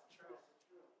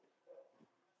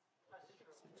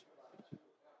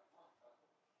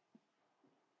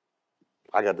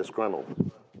 I got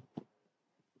disgruntled.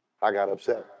 I got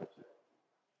upset.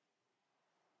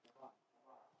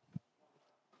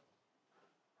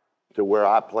 To where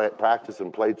I practiced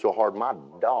and played so hard, my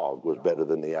dog was better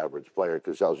than the average player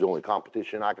because that was the only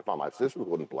competition I could find. My sisters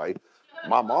wouldn't play.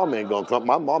 My mom ain't gonna come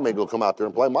out there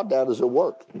and play. My dad is at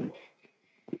work.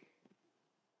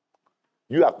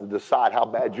 You have to decide how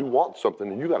bad you want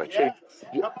something, and you got to change.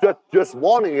 Just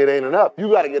wanting it ain't enough. You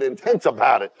got to get intense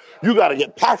about it. You got to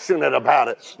get passionate about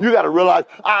it. You got to realize,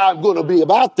 I'm going to be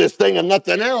about this thing and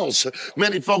nothing else.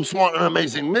 Many folks want an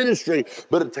amazing ministry,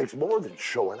 but it takes more than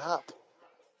showing up.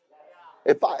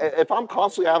 If I'm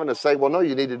constantly having to say, well, no,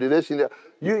 you need to do this,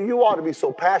 you ought to be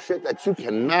so passionate that you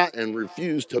cannot and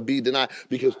refuse to be denied,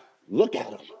 because look at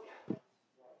them.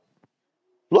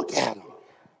 Look at them.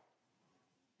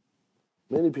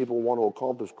 Many people want to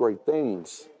accomplish great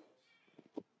things,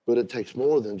 but it takes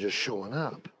more than just showing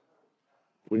up.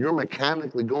 When you're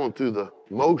mechanically going through the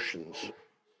motions,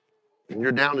 and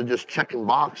you're down to just checking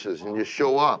boxes, and you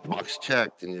show up, box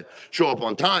checked, and you show up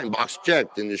on time, box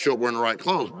checked, and you show up wearing the right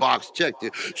clothes, box checked,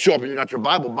 you show up and you got your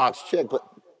Bible, box checked, but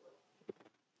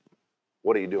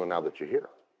what are you doing now that you're here?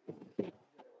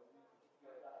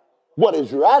 What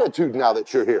is your attitude now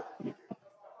that you're here?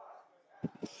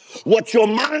 What's your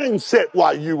mindset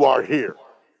while you are here?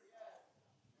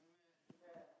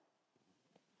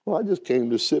 Well, I just came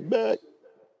to sit back.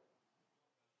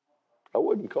 I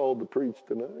wasn't called to preach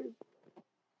tonight.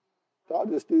 I'll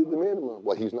just do the minimum.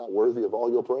 Well, he's not worthy of all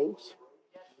your praise.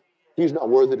 He's not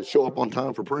worthy to show up on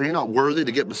time for prayer. He's not worthy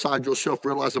to get beside yourself,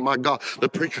 realizing, my God, the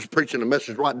preacher's preaching a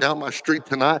message right down my street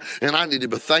tonight, and I need to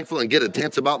be thankful and get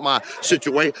intense about my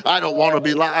situation. I don't want to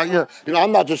be like,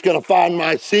 I'm not just going to find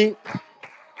my seat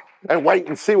and wait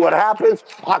and see what happens.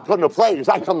 I come to praise.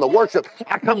 I come to worship.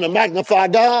 I come to magnify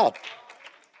God.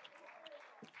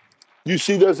 You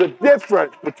see, there's a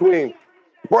difference between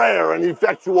prayer and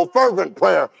effectual fervent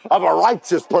prayer of a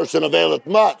righteous person availeth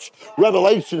much.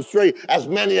 Revelation 3, as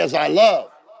many as I love.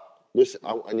 Listen,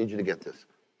 I need you to get this.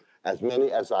 As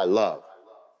many as I love,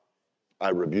 I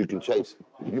rebuke and chasten.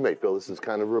 You may feel this is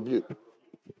kind of a rebuke.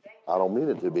 I don't mean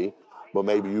it to be, but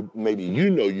maybe you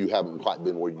know you haven't quite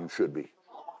been where you should be.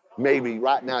 Maybe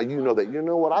right now you know that, you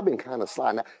know what, I've been kind of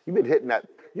sliding out. You've been hitting that,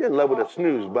 you're in love with a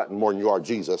snooze button more than you are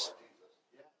Jesus.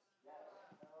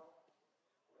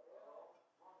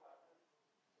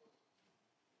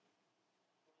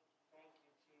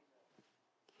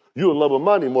 You're in love with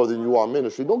money more than you are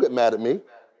ministry. Don't get mad at me.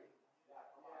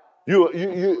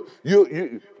 You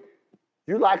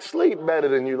like sleep better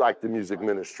than you like the music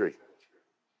ministry.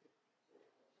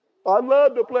 I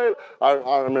love to play.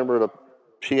 I remember the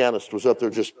pianist was up there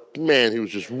he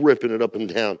was just ripping it up and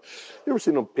down. You ever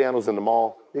seen them pianos in the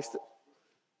mall? They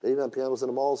even have pianos in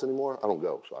the malls anymore? I don't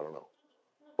go, so I don't know.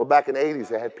 Well, back in the 80s,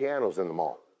 they had pianos in the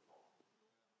mall.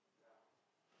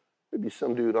 There'd be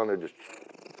some dude on there just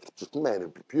man,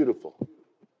 it'd be beautiful.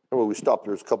 Remember, we stopped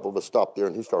there, a couple of us stopped there,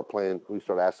 and he started playing. We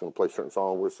started asking him to play certain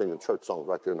songs. We were singing church songs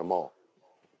right there in the mall.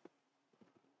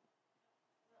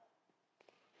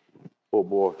 Oh,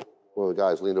 boy. One of the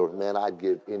guys leaned over, man, I'd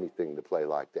give anything to play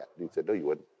like that. He said, no, you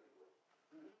wouldn't.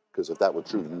 Because if that were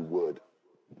true, you would.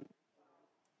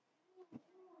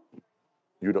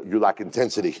 You lack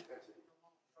intensity.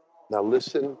 Now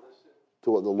listen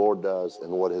to what the Lord does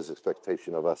and what his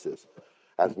expectation of us is.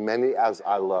 As many as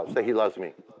I love. Say, he loves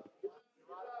me.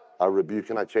 I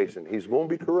rebuke and I chasten. He's going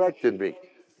to be correcting me.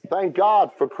 Thank God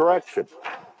for correction.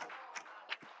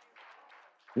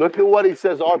 Look at what he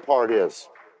says our part is.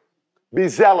 Be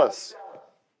zealous,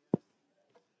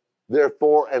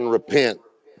 therefore, and repent.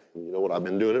 You know what? I've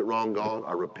been doing it wrong, God.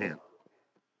 I repent.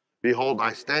 Behold,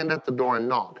 I stand at the door and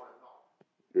knock.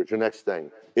 Here's your next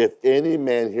thing. If any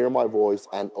man hear my voice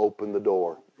and open the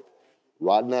door.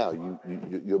 Right now,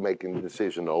 you're making the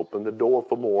decision to open the door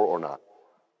for more or not.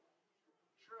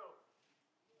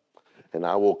 And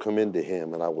I will come into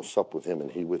him and I will sup with him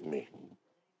and he with me.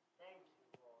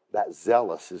 That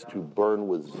zealous is to burn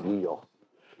with zeal.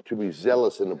 To be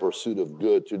zealous in the pursuit of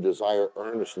good. To desire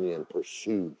earnestly and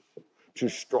pursue. To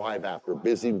strive after.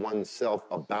 Busy oneself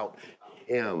about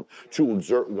him. To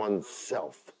exert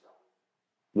oneself.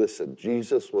 Listen,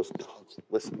 Jesus was constant.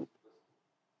 Listen.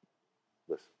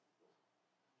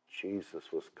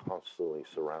 Jesus was constantly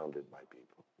surrounded by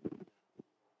people.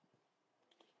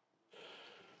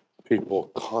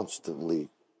 People constantly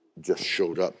just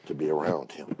showed up to be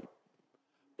around him.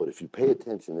 But if you pay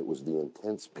attention, it was the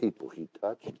intense people he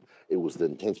touched. It was the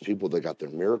intense people that got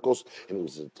their miracles. And it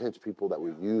was the intense people that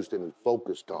were used and he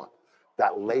focused on.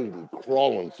 That lady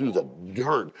crawling through the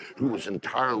dirt who was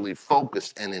entirely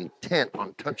focused and intent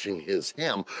on touching his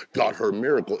hem got her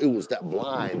miracle. It was that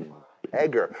blind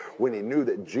beggar, when he knew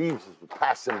that Jesus was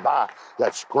passing by,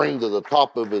 that screamed to the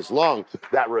top of his lungs,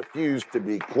 that refused to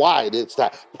be quiet. It's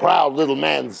that proud little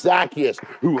man Zacchaeus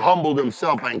who humbled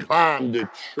himself and climbed a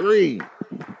tree.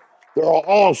 There are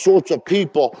all sorts of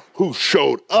people who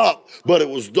showed up, but it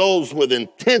was those with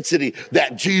intensity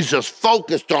that Jesus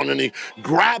focused on, and he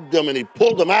grabbed them and he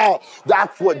pulled them out.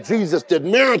 That's what Jesus did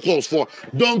miracles for.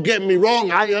 Don't get me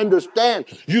wrong, I understand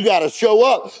you got to show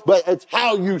up, but it's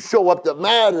how you show up that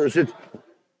matters.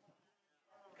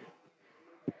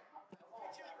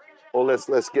 Well,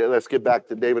 let's get back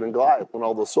to David and Goliath. When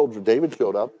all the soldiers, David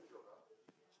showed up.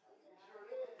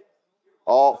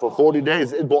 All for 40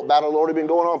 days. The battle had already been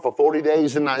going on for 40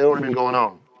 days and nights. It had already been going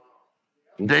on.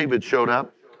 David showed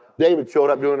up. David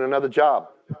showed up doing another job.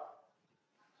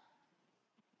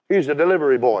 He's a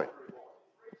delivery boy.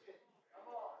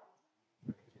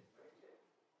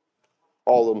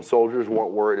 All them soldiers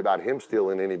weren't worried about him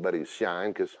stealing anybody's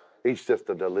shine because he's just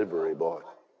a delivery boy.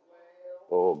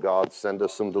 Oh, God, send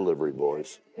us some delivery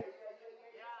boys.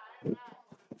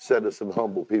 Send us some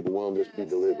humble people. Won't just be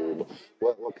delivery boys.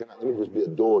 What can let me just be a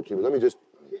doorkeeper. Let me just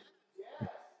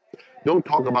Don't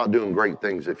talk about doing great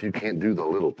things if you can't do the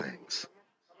little things.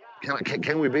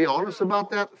 Can we be honest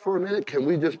about that for a minute? Can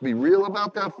we just be real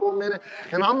about that for a minute?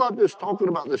 And I'm not just talking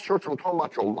about this church. I'm talking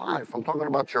about your life. I'm talking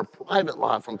about your private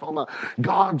life. I'm talking about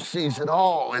God sees it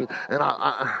all. And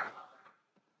I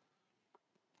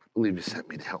believe He sent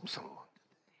me to help someone.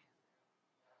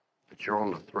 But you're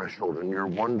on the threshold and you're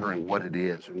wondering what it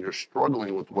is and you're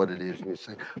struggling with what it is. And you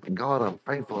say, God, I'm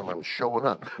faithful and I'm showing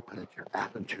up. But it's your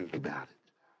attitude about it.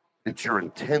 It's your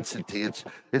intensity.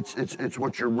 It's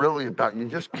what you're really about. You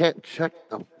just can't check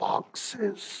the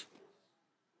boxes.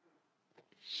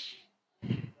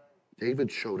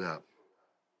 David showed up.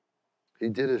 He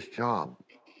did his job.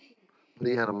 But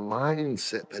he had a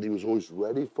mindset that he was always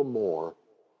ready for more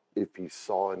if he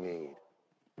saw a need.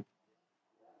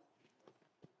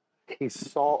 He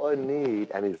saw a need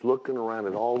and he's looking around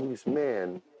at all these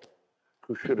men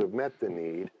who should have met the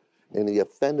need, and he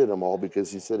offended them all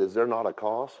because he said, is there not a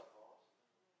cause?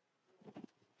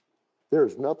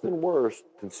 There's nothing worse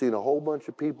than seeing a whole bunch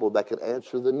of people that could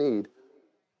answer the need,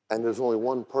 and there's only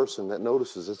one person that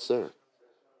notices it's there.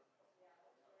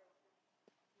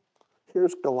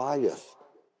 Here's Goliath.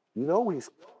 You know, he's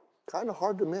kind of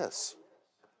hard to miss.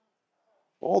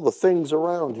 All the things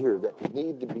around here that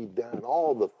need to be done,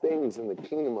 all the things in the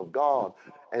kingdom of God,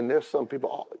 and there's some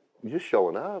people, oh, you're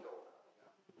showing up.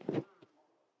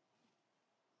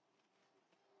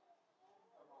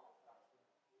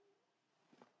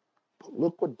 But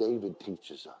look what David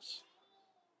teaches us.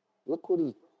 Look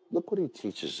what he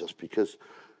teaches us, because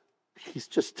he's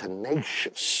just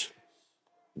tenacious.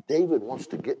 David wants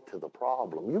to get to the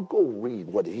problem. You go read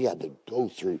what he had to go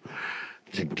through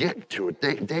to get to it.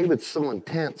 David's so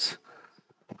intense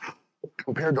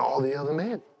compared to all the other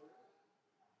men.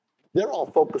 They're all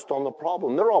focused on the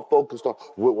problem. They're all focused on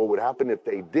what would happen if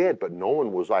they did, but no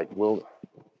one was like, well,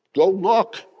 go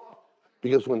look.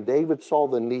 Because when David saw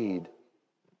the need,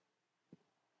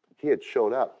 he had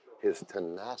showed up. His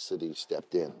tenacity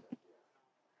stepped in.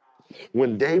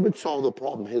 When David saw the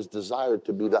problem, his desire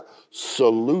to be the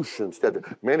solution stepped in.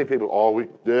 Many people, oh,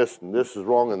 this and this is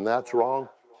wrong and that's wrong.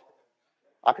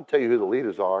 I can tell you who the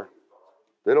leaders are.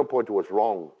 They don't point to what's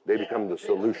wrong. They become the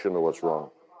solution to what's wrong.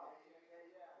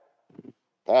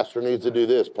 Pastor needs to do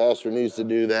this. Pastor needs to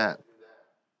do that.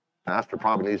 Pastor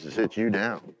probably needs to sit you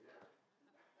down.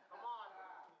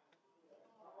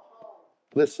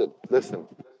 Listen.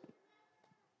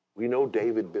 We know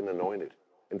David been anointed.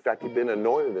 In fact, he'd been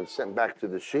anointed and sent back to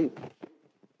the sheep.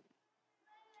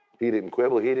 He didn't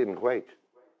quibble. He didn't quake.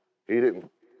 He didn't,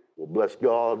 well, bless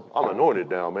God, I'm anointed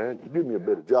now, man. You give me a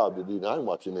better job to do now. I'm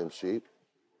watching them sheep.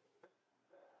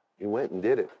 He went and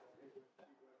did it.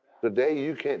 The day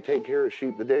you can't take care of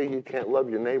sheep, the day you can't love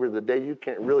your neighbor, the day you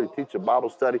can't really teach a Bible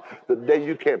study, the day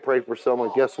you can't pray for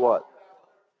someone, guess what?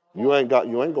 You ain't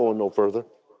going no further.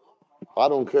 I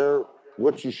don't care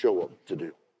what you show up to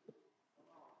do.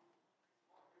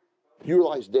 You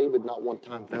realize David not one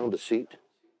time found a seat?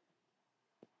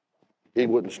 He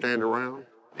wouldn't stand around.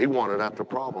 He wanted out the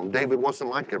problem. David wasn't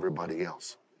like everybody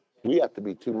else. We have to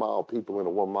be 2-mile people in a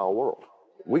 1-mile world.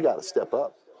 We got to step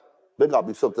up. There got to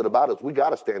be something about us. We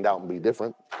got to stand out and be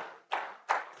different.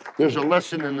 There's a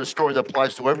lesson in the story that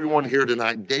applies to everyone here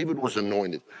tonight. David was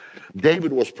anointed.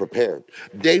 David was prepared.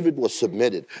 David was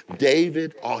submitted.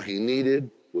 David, all he needed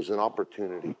was an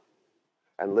opportunity.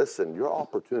 And listen, your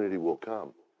opportunity will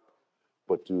come.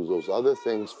 But do those other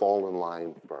things fall in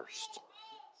line first?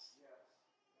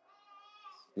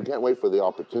 You can't wait for the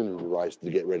opportunity to rise to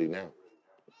get ready now.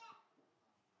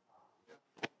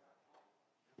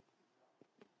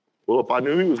 Well, if I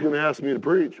knew he was going to ask me to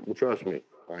preach, well, trust me,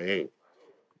 I ain't.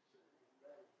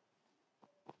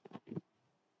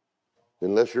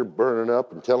 Unless you're burning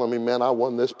up and telling me, man, I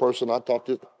won this person, I talked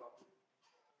to.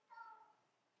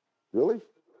 Really?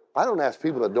 I don't ask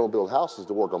people that don't build houses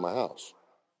to work on my house.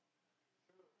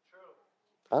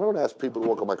 I don't ask people to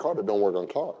work on my car that don't work on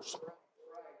cars.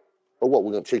 Or what,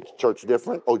 we're going to treat the church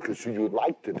different? Oh, because you would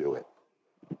like to do it.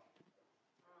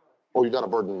 Oh, you got a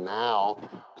burden now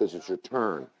because it's your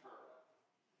turn.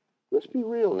 Let's be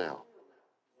real now.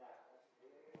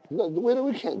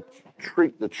 We can't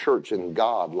treat the church and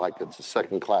God like it's a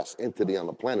second-class entity on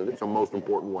the planet. It's the most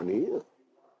important one here.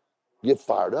 Get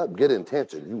fired up, get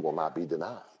intense, and you will not be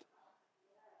denied.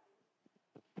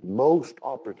 Most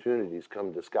opportunities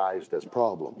come disguised as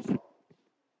problems.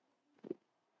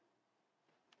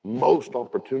 Most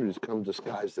opportunities come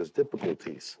disguised as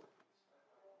difficulties.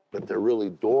 But they're really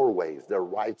doorways. They're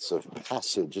rites of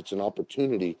passage. It's an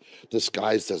opportunity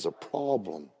disguised as a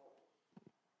problem.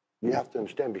 You have to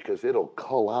understand, because it'll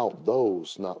cull out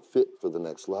those not fit for the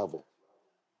next level.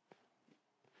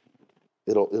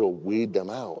 It'll weed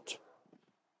them out.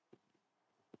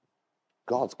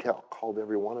 God's called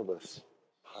every one of us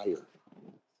higher.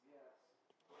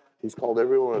 He's called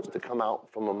every one of us to come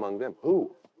out from among them.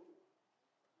 Who?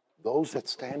 Those that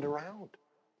stand around.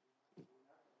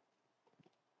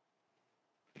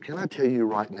 Can I tell you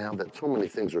right now that so many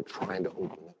things are trying to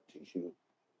open up to you?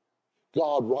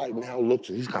 God right now looks,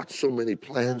 he's got so many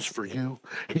plans for you.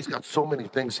 He's got so many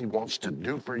things he wants to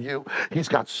do for you. He's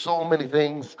got so many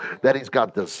things that he's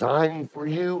got designed for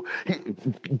you.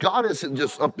 God isn't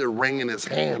just up there wringing his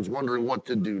hands, wondering what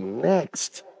to do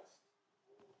next.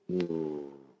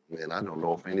 Man, I don't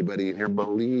know if anybody in here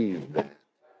believes that.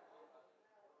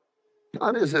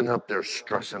 God isn't up there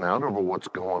stressing out over what's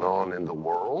going on in the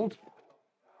world.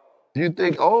 Do you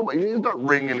think, he's not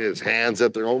wringing his hands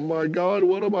up there, oh my God,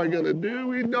 what am I going to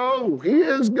do? He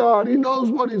is God. He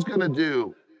knows what he's going to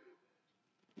do.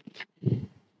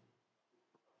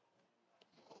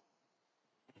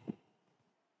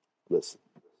 Listen,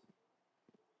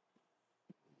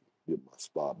 get my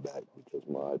spot back because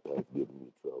my iPad's giving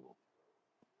me trouble.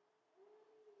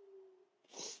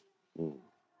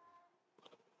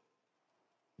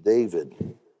 David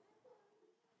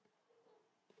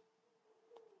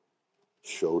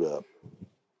showed up,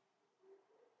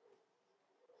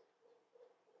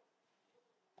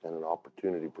 and an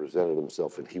opportunity presented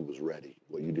himself, and he was ready.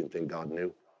 Well, you didn't think God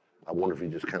knew? I wonder if he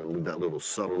just kind of moved that little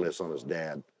subtleness on his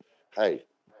dad. Hey,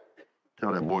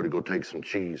 tell that boy to go take some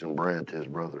cheese and bread to his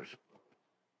brothers.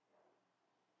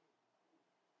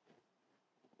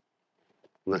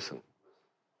 Listen,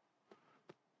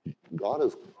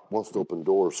 God wants to open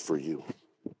doors for you.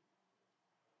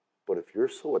 But if you're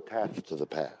so attached to the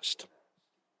past,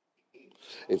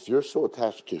 if you're so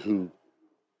attached to who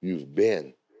you've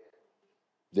been,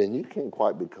 then you can't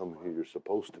quite become who you're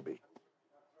supposed to be.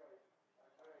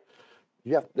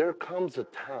 There comes a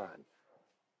time,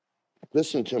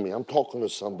 listen to me, I'm talking to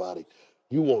somebody,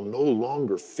 you will no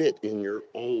longer fit in your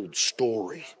old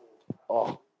story.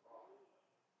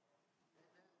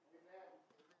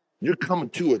 You're coming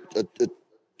to a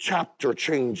chapter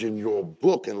change in your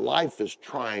book, and life is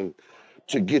trying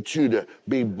to get you to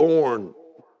be born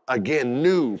again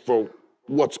new for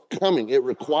what's coming. It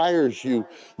requires you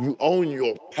own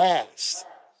your past,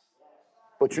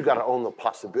 but you got to own the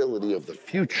possibility of the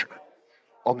future.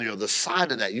 On the other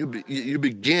side of that, you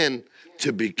begin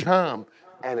to become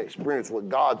and experience what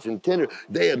God's intended.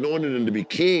 They anointed him to be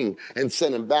king and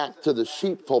sent him back to the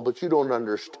sheepfold, but you don't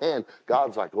understand.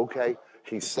 God's like, okay,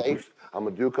 he's safe. I'm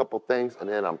going to do a couple things, and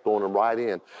then I'm throwing him right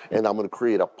in, and I'm going to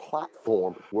create a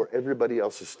platform where everybody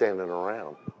else is standing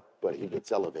around, but he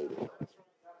gets elevated.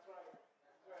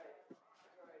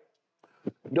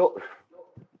 No,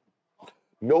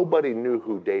 nobody knew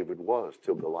who David was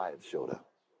till Goliath showed up.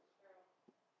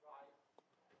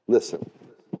 Listen,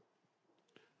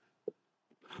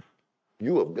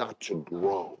 you have got to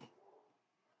grow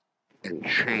and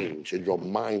change, and your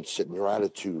mindset and your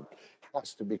attitude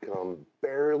has to become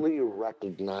barely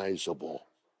recognizable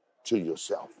to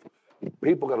yourself.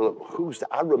 People got to look, who's that?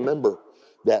 I remember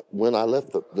that when I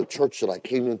left the church that I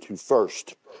came into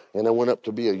first, and I went up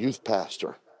to be a youth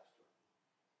pastor.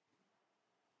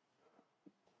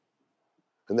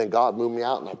 And then God moved me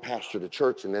out, and I pastored a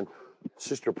church, and then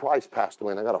Sister Price passed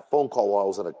away, and I got a phone call while I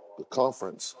was at a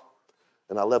conference.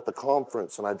 And I left the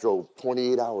conference, and I drove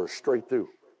 28 hours straight through.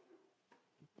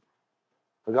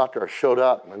 I got there, I showed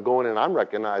up, and I'm going in, I'm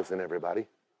recognizing everybody.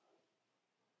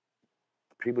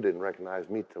 People didn't recognize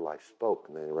me till I spoke,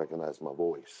 and they recognized my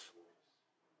voice.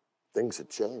 Things had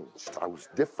changed. I was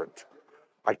different.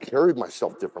 I carried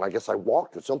myself different. I guess I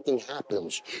walked, and something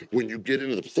happens when you get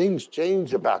into the things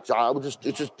change about you.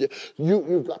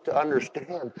 You've got to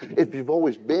understand, if you've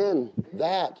always been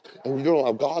that, and you don't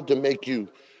allow God to make you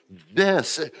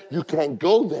this, you can't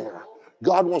go there.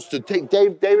 God wants to take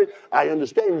David, I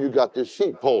understand you got this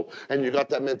sheepfold and you got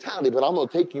that mentality, but I'm going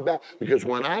to take you back, because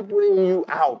when I bring you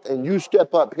out and you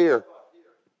step up here,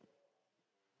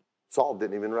 Saul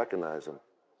didn't even recognize him.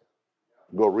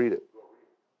 Go read it.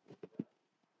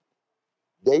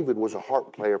 David was a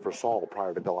harp player for Saul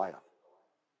prior to Goliath.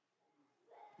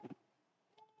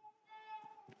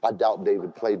 I doubt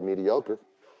David played mediocre,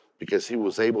 because he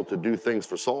was able to do things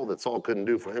for Saul that Saul couldn't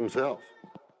do for himself.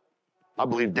 I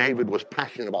believe David was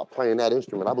passionate about playing that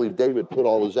instrument. I believe David put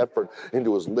all his effort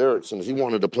into his lyrics, and he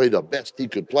wanted to play the best he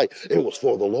could play. It was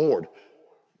for the Lord.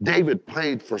 David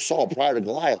played for Saul prior to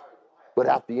Goliath, but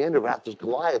at the end of it, after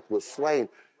Goliath was slain,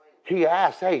 he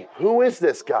asked, hey, who is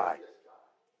this guy?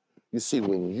 You see,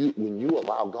 when you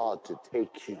allow God to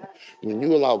take you, when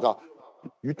you allow God,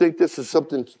 you think this is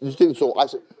something, you think so. I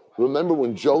said, remember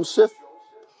when Joseph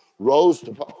rose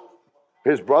to power?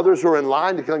 His brothers were in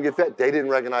line to come get fed. They didn't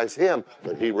recognize him,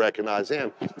 but he recognized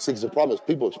him. See, the problem is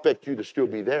people expect you to still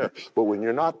be there, but when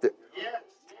you're not there,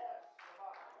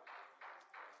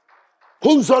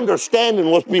 who's understanding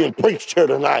what's being preached here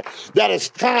tonight? That it's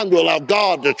time to allow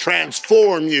God to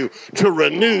transform you, to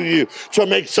renew you, to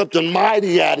make something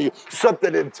mighty out of you,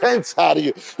 something intense out of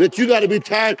you, that you got to be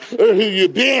tired of who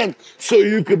you've been so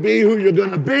you can be who you're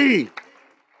going to be.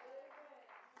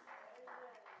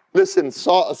 Listen,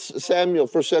 Samuel,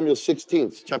 1 Samuel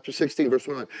 16, chapter 16, verse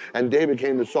 1. And David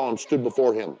came to Saul and stood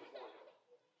before him.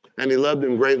 And he loved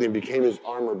him greatly and became his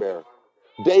armor bearer.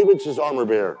 David's his armor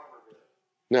bearer.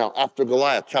 Now, after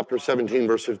Goliath, chapter 17,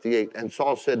 verse 58. And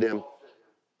Saul said to him,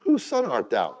 whose son art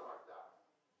thou?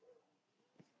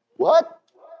 What?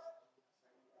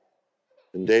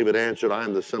 And David answered, I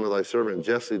am the son of thy servant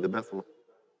Jesse the Bethlehem.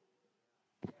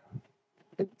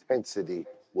 Intensity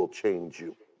will change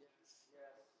you.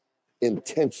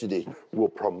 Intensity will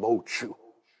promote you.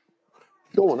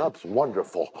 Showing up's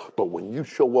wonderful, but when you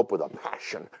show up with a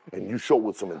passion and you show up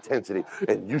with some intensity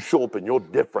and you show up and you're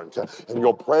different and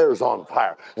your prayer's on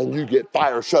fire and you get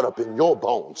fire shut up in your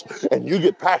bones and you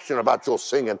get passionate about your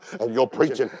singing and your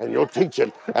preaching and your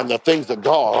teaching and the things that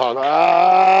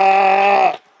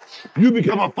God, you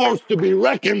become a force to be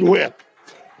reckoned with.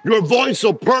 Your voice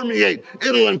will permeate,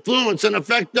 it'll influence and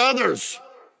affect others.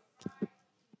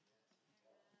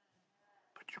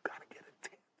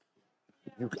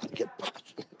 You got to get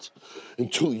passionate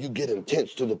until you get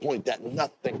intense to the point that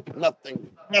nothing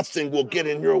will get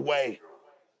in your way.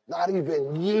 Not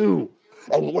even you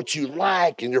and what you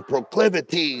like and your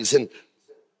proclivities. And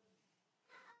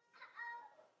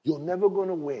you're never going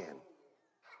to win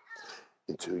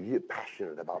until you get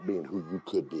passionate about being who you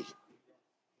could be.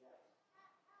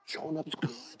 Showing up's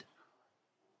good.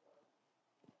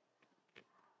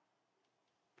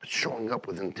 But showing up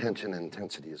with intention and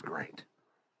intensity is great.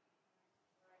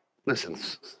 Listen,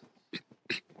 some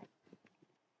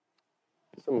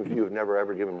of you have never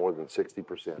ever given more than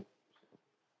 60%,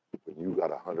 but you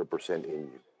got 100% in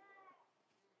you.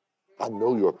 I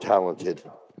know you're talented,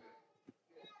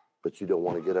 but you don't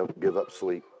want to give up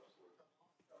sleep.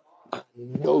 I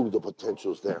know the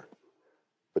potential's there,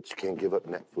 but you can't give up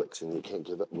Netflix and you can't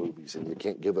give up movies and you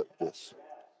can't give up this.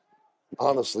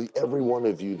 Honestly, every one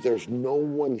of you, there's no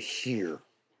one here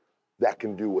that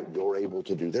can do what you're able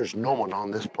to do. There's no one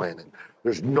on this planet.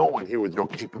 There's no one here with your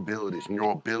capabilities and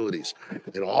your abilities.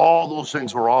 And all those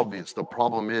things are obvious. The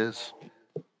problem is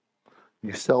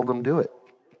you seldom do it.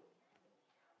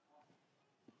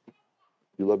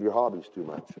 You love your hobbies too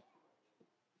much.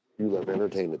 You love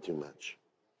entertainment too much.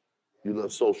 You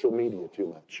love social media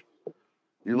too much.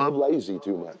 You love lazy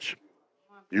too much.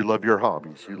 You love your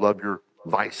hobbies. You love your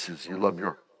vices. You love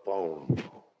your phone.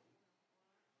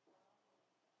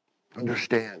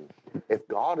 Understand, if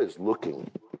God is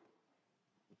looking,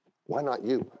 why not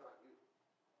you?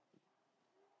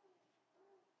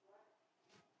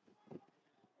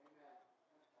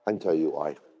 I can tell you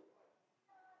why.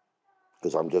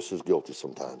 Because I'm just as guilty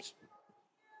sometimes.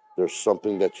 There's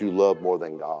something that you love more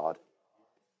than God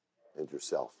and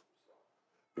yourself.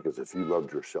 Because if you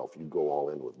loved yourself, you go all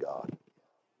in with God.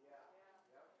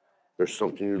 There's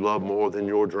something you love more than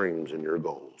your dreams and your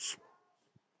goals.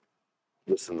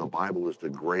 Listen, the Bible is the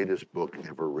greatest book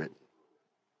ever written.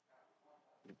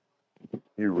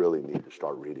 You really need to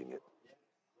start reading it.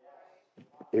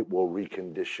 It will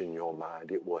recondition your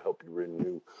mind. It will help you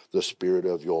renew the spirit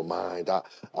of your mind.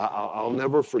 I'll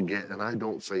never forget, and I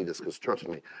don't say this because, trust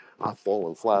me, I've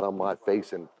fallen flat on my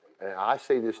face, and I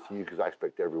say this to you because I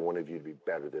expect every one of you to be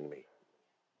better than me.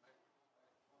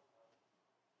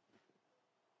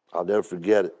 I'll never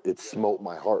forget it. It smote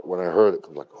my heart when I heard it. I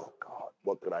was like, oh, God,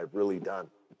 what could I have really done?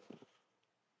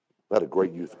 I had a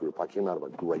great youth group. I came out of a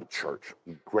great church,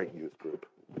 great youth group.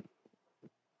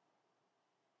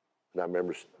 And I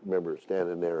remember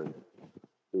standing there, and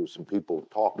there was some people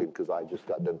talking because I just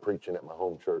got done preaching at my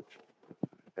home church.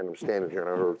 And I'm standing here, and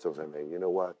I heard something saying, man, you know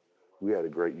what? We had a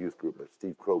great youth group, but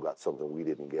Steve Crow got something we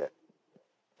didn't get.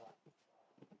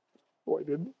 Oh, I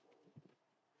didn't.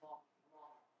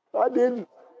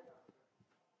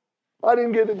 I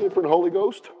didn't get a different Holy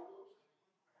Ghost.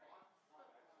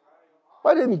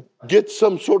 I didn't get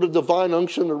some sort of divine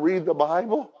unction to read the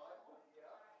Bible.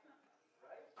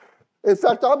 In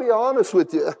fact, I'll be honest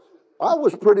with you. I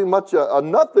was pretty much a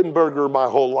nothing burger my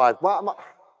whole life. God,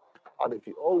 if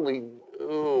you only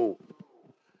knew.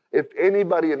 If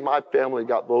anybody in my family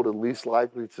got voted least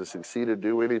likely to succeed or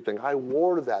do anything, I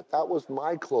wore that. That was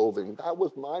my clothing. That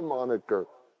was my moniker.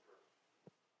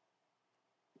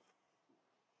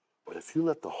 But if you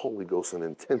let the Holy Ghost and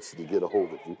intensity get a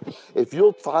hold of you, if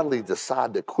you'll finally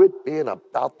decide to quit being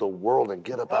about the world and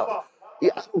get about, yeah,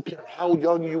 I don't care how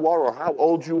young you are or how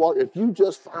old you are, if you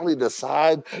just finally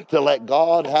decide to let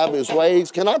God have his ways,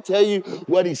 can I tell you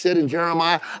what he said in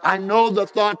Jeremiah? I know the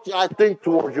thoughts I think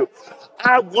towards you.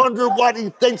 I wonder what he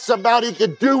thinks about he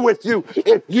could do with you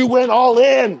if you went all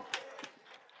in.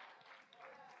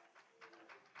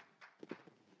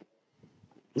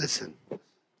 Listen.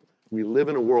 We live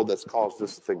in a world that's caused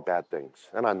us to think bad things.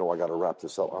 And I know I got to wrap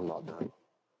this up. I'm not done.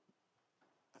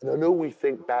 And I know we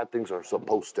think bad things are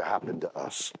supposed to happen to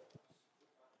us.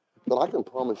 But I can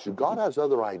promise you, God has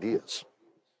other ideas.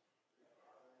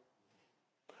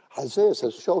 Isaiah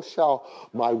says, so shall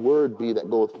my word be that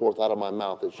goeth forth out of my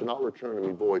mouth. It shall not return to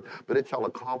me void, but it shall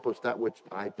accomplish that which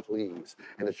I please.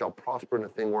 And it shall prosper in the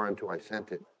thing whereunto I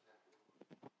sent it.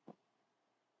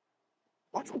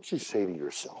 Watch what you say to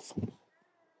yourself.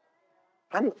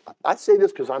 I say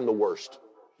this because I'm the worst.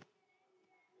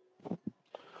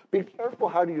 Be careful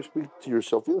how do you speak to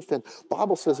yourself. You understand, the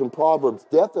Bible says in Proverbs,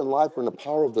 death and life are in the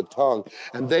power of the tongue,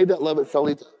 and they that love it shall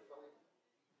eat.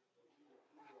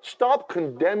 Stop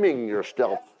condemning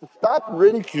yourself. Stop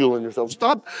ridiculing yourself.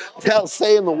 Stop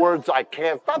saying the words I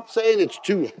can't. Stop saying it's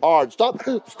too hard. Stop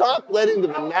letting the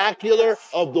vernacular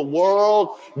of the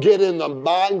world get in the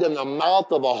mind and the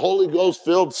mouth of a Holy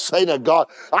Ghost-filled saint of God.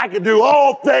 I can do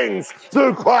all things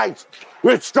through Christ,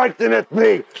 which strengtheneth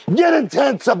me. Get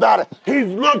intense about it. He's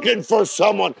looking for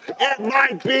someone. It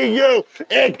might be you.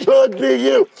 It could be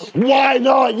you. Why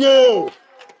not you?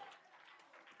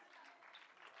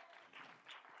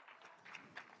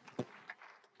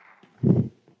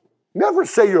 Never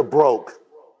say you're broke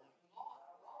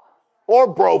or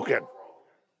broken.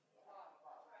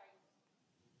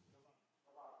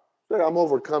 Say, I'm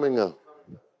overcoming a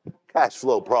cash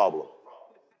flow problem.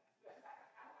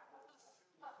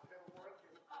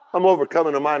 I'm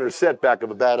overcoming a minor setback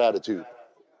of a bad attitude.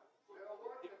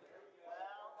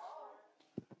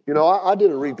 You know, I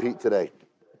did a repeat today.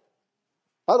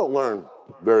 I don't learn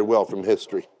very well from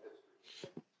history.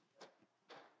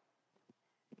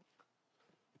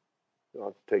 I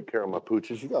have to take care of my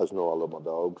pooches. You guys know I love my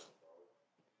dogs.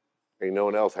 Ain't no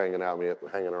one else hanging around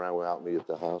without me at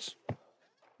the house.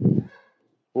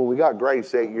 When we got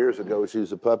Grace 8 years ago, she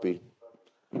was a puppy,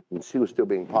 and she was still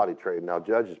being potty trained. Now,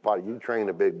 judges, you train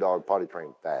a big dog, potty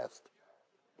train fast.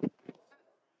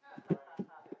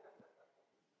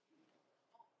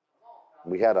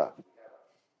 We had a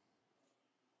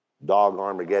dog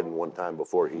Armageddon one time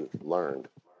before he learned.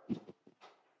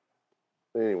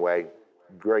 Anyway,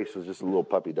 Grace was just a little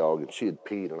puppy dog, and she had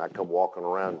peed, and I come walking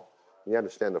around. You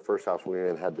understand, the first house we were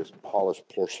in had this polished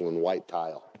porcelain white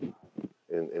tile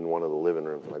in one of the living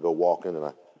rooms. And I go walking, and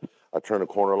I turn a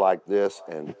corner like this,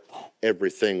 and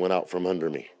everything went out from under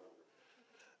me.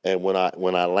 And when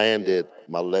I landed,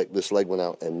 this leg went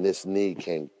out, and this knee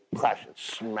came crashing,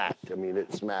 smacked. I mean,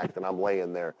 it smacked, and I'm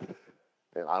laying there.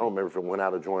 And I don't remember if it went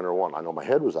out of joint or what. I know my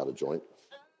head was out of joint.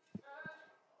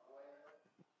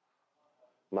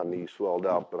 My knee swelled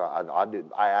up, but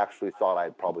I actually thought I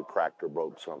had probably cracked or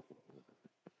broke something.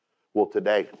 Well,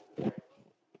 today,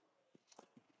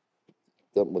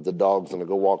 with the dogs, and I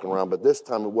go walking around, but this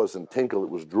time it wasn't tinkle, it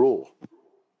was drool.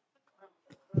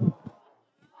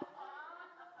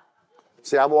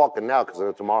 See, I'm walking now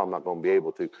because tomorrow I'm not going to be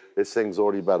able to. This thing's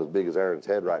already about as big as Aaron's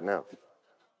head right now.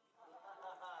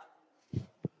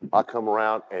 I come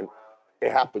around, and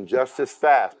it happened just as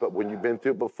fast, but when you've been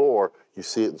through it before, you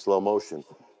see it in slow motion.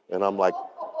 And I'm like,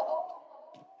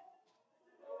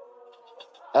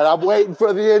 and I'm waiting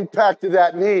for the impact of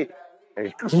that knee.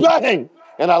 And bang!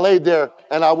 And I laid there,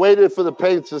 and I waited for the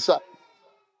pain to subside.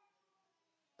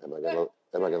 Am I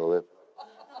gonna live?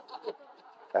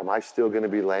 Am I still gonna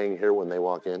be laying here when they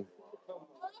walk in?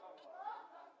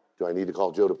 Do I need to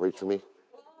call Joe to preach for me?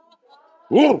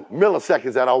 Woo!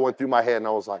 Milliseconds that all went through my head, and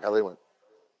I was like, I'm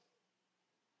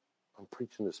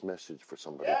preaching this message for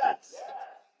somebody. Yes.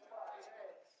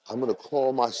 I'm gonna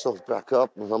call myself back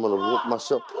up, and I'm gonna whoop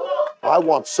myself. I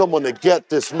want someone to get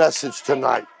this message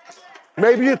tonight.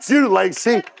 Maybe it's you,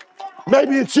 Lacey.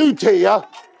 Maybe it's you, Tia.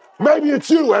 Maybe it's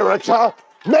you, Erica.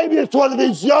 Maybe it's one of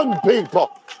these young people.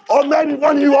 Or maybe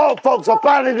one of you old folks will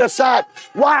finally decide,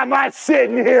 why am I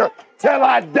sitting here till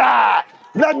I die?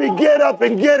 Let me get up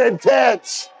and get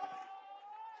intense.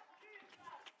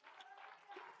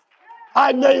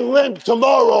 I may limp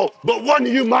tomorrow, but one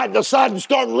of you might decide to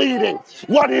start leading.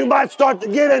 One of you might start to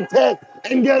get intense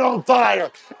and get on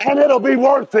fire, and it'll be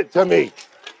worth it to me.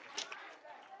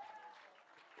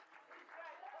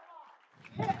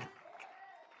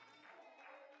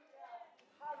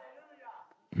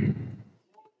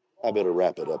 I better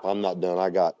wrap it up. I'm not done. I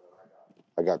got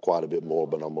quite a bit more,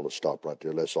 but I'm going to stop right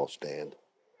there. Let's all stand.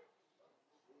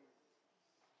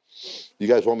 You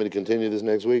guys want me to continue this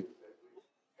next week?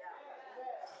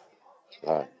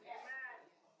 All right.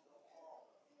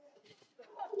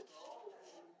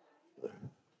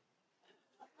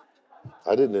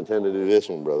 I didn't intend to do this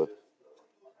one, brother.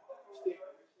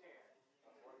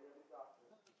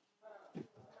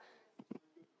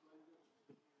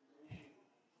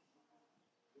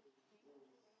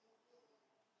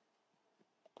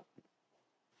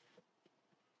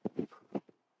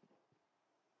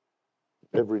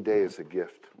 Every day is a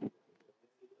gift.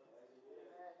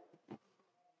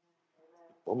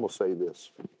 I'm going to say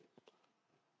this.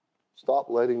 Stop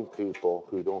letting people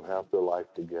who don't have their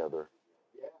life together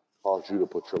cause you to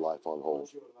put your life on hold.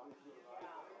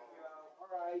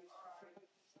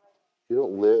 You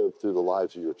don't live through the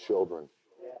lives of your children.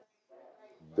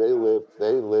 They live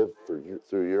through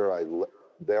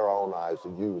their own eyes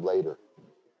of you later.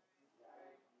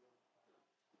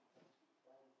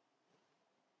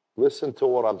 Listen to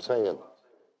what I'm saying.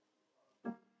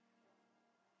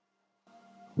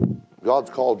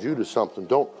 God's called you to something.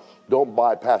 Don't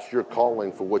bypass your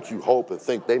calling for what you hope and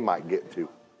think they might get to.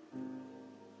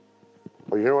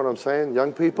 Are you hearing what I'm saying,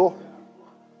 young people?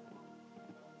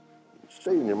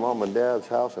 Stay in your mom and dad's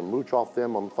house and mooch off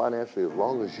them financially as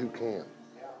long as you can.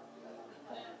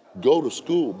 Go to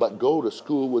school, but go to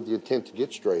school with the intent to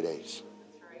get straight A's.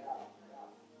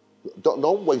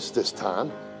 Don't waste this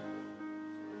time.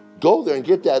 Go there and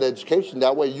get that education.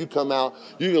 That way you come out,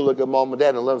 you can look at mom and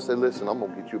dad and let them say, listen, I'm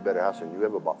going to get you a better house than you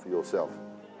ever bought for yourself.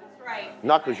 That's right.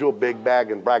 Not because you're a big bag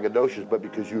and braggadocious, but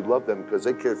because you love them, because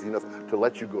they care for you enough to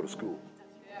let you go to school.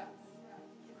 Yeah.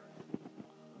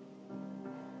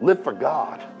 Live for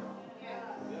God. Yeah.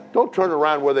 Don't turn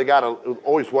around where they got to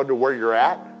always wonder where you're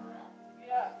at.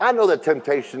 Yeah. I know that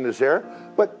temptation is there,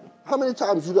 but how many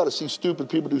times you got to see stupid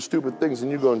people do stupid things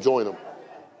and you go and join them?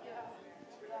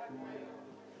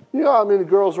 You know how many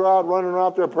girls are out running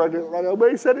around there pregnant? Right?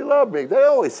 Nobody said he loved me. They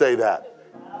always say that.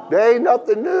 They ain't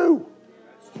nothing new.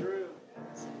 That's true.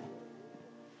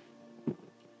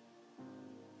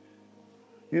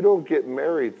 You don't get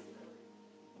married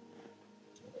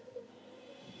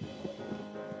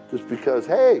just because,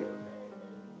 hey,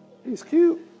 he's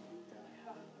cute.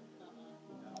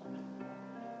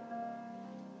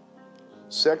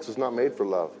 Sex is not made for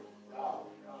love.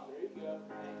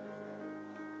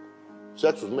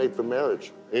 Sex was made for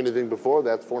marriage. Anything before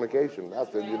that's fornication.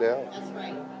 That's it, you know. That's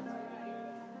right.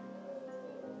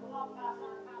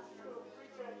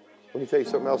 Let me tell you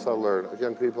something else I learned.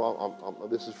 Young people,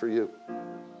 this is for you.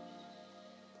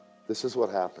 This is what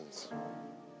happens.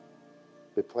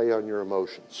 They play on your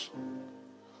emotions.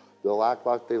 They'll act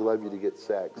like they love you to get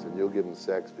sex, and you'll give them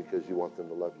sex because you want them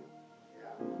to love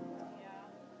you.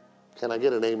 Can I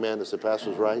get an amen that the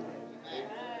pastor's right?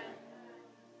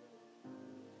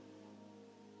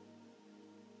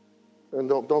 And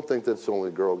don't think that only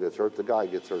the girl gets hurt. The guy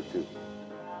gets hurt too.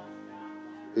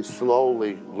 He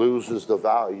slowly loses the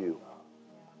value.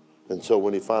 And so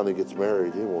when he finally gets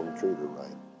married, he won't treat her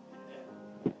right.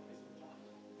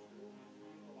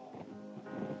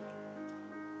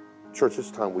 Church, this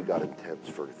time we got intense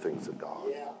for the things of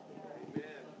God.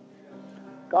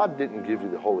 God didn't give you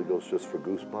the Holy Ghost just for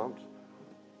goosebumps.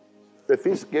 If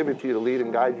he's given it to you to lead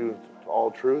and guide you to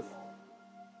all truth,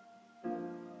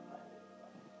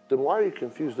 then why are you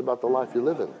confused about the life you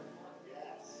live in?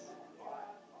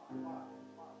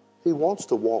 He wants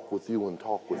to walk with you and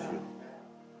talk with you.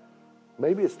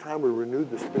 Maybe it's time we renew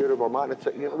the spirit of our mind and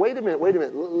say, wait a minute,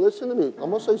 listen to me.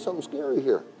 I'm going to say something scary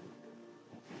here.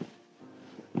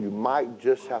 You might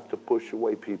just have to push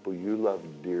away people you love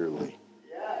dearly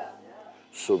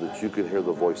so that you can hear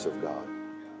the voice of God.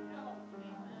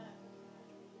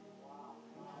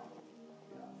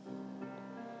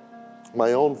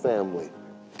 My own family.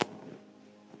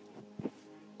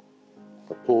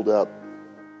 I pulled out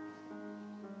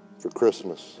for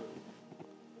Christmas.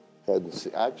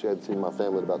 Actually, I hadn't seen my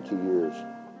family in about 2 years.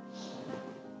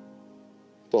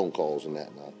 Phone calls and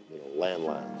that, not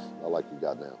landlines. Not like you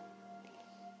got now.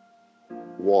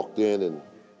 Walked in and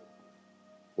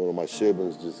one of my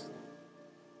siblings just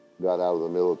got out of the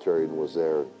military and was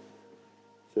there.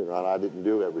 Sitting around, I didn't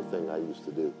do everything I used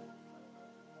to do.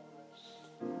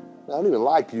 I don't even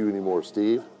like you anymore,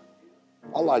 Steve.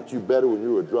 I liked you better when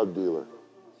you were a drug dealer.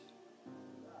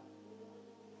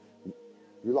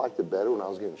 You liked it better when I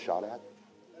was getting shot at?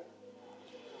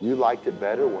 You liked it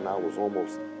better when I was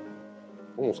almost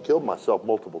killed myself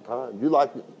multiple times. You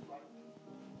liked it.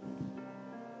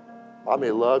 I may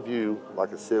love you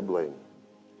like a sibling,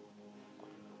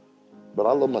 But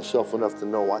I love myself enough to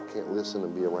know I can't listen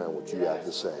and be around what you have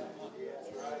to say.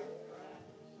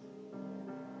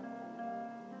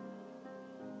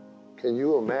 Can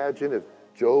you imagine if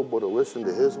Job would have listened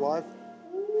to his wife?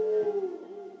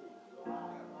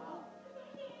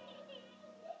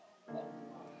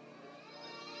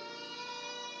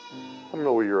 I don't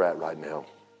know where you're at right now.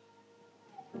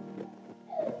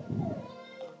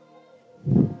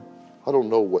 I don't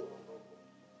know what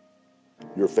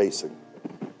you're facing.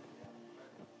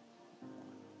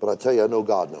 But I tell you, I know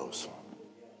God knows.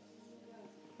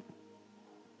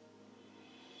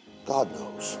 God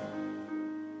knows.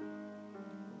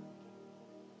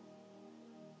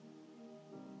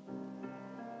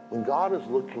 When God is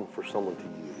looking for someone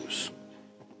to use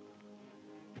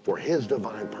for his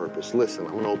divine purpose, listen,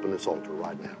 I'm going to open this altar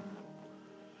right now.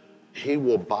 He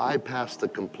will bypass the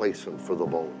complacent for the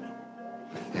bold.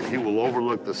 And he will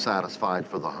overlook the satisfied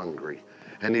for the hungry.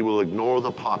 And he will ignore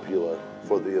the popular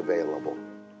for the available.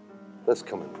 Let's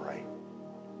come and pray.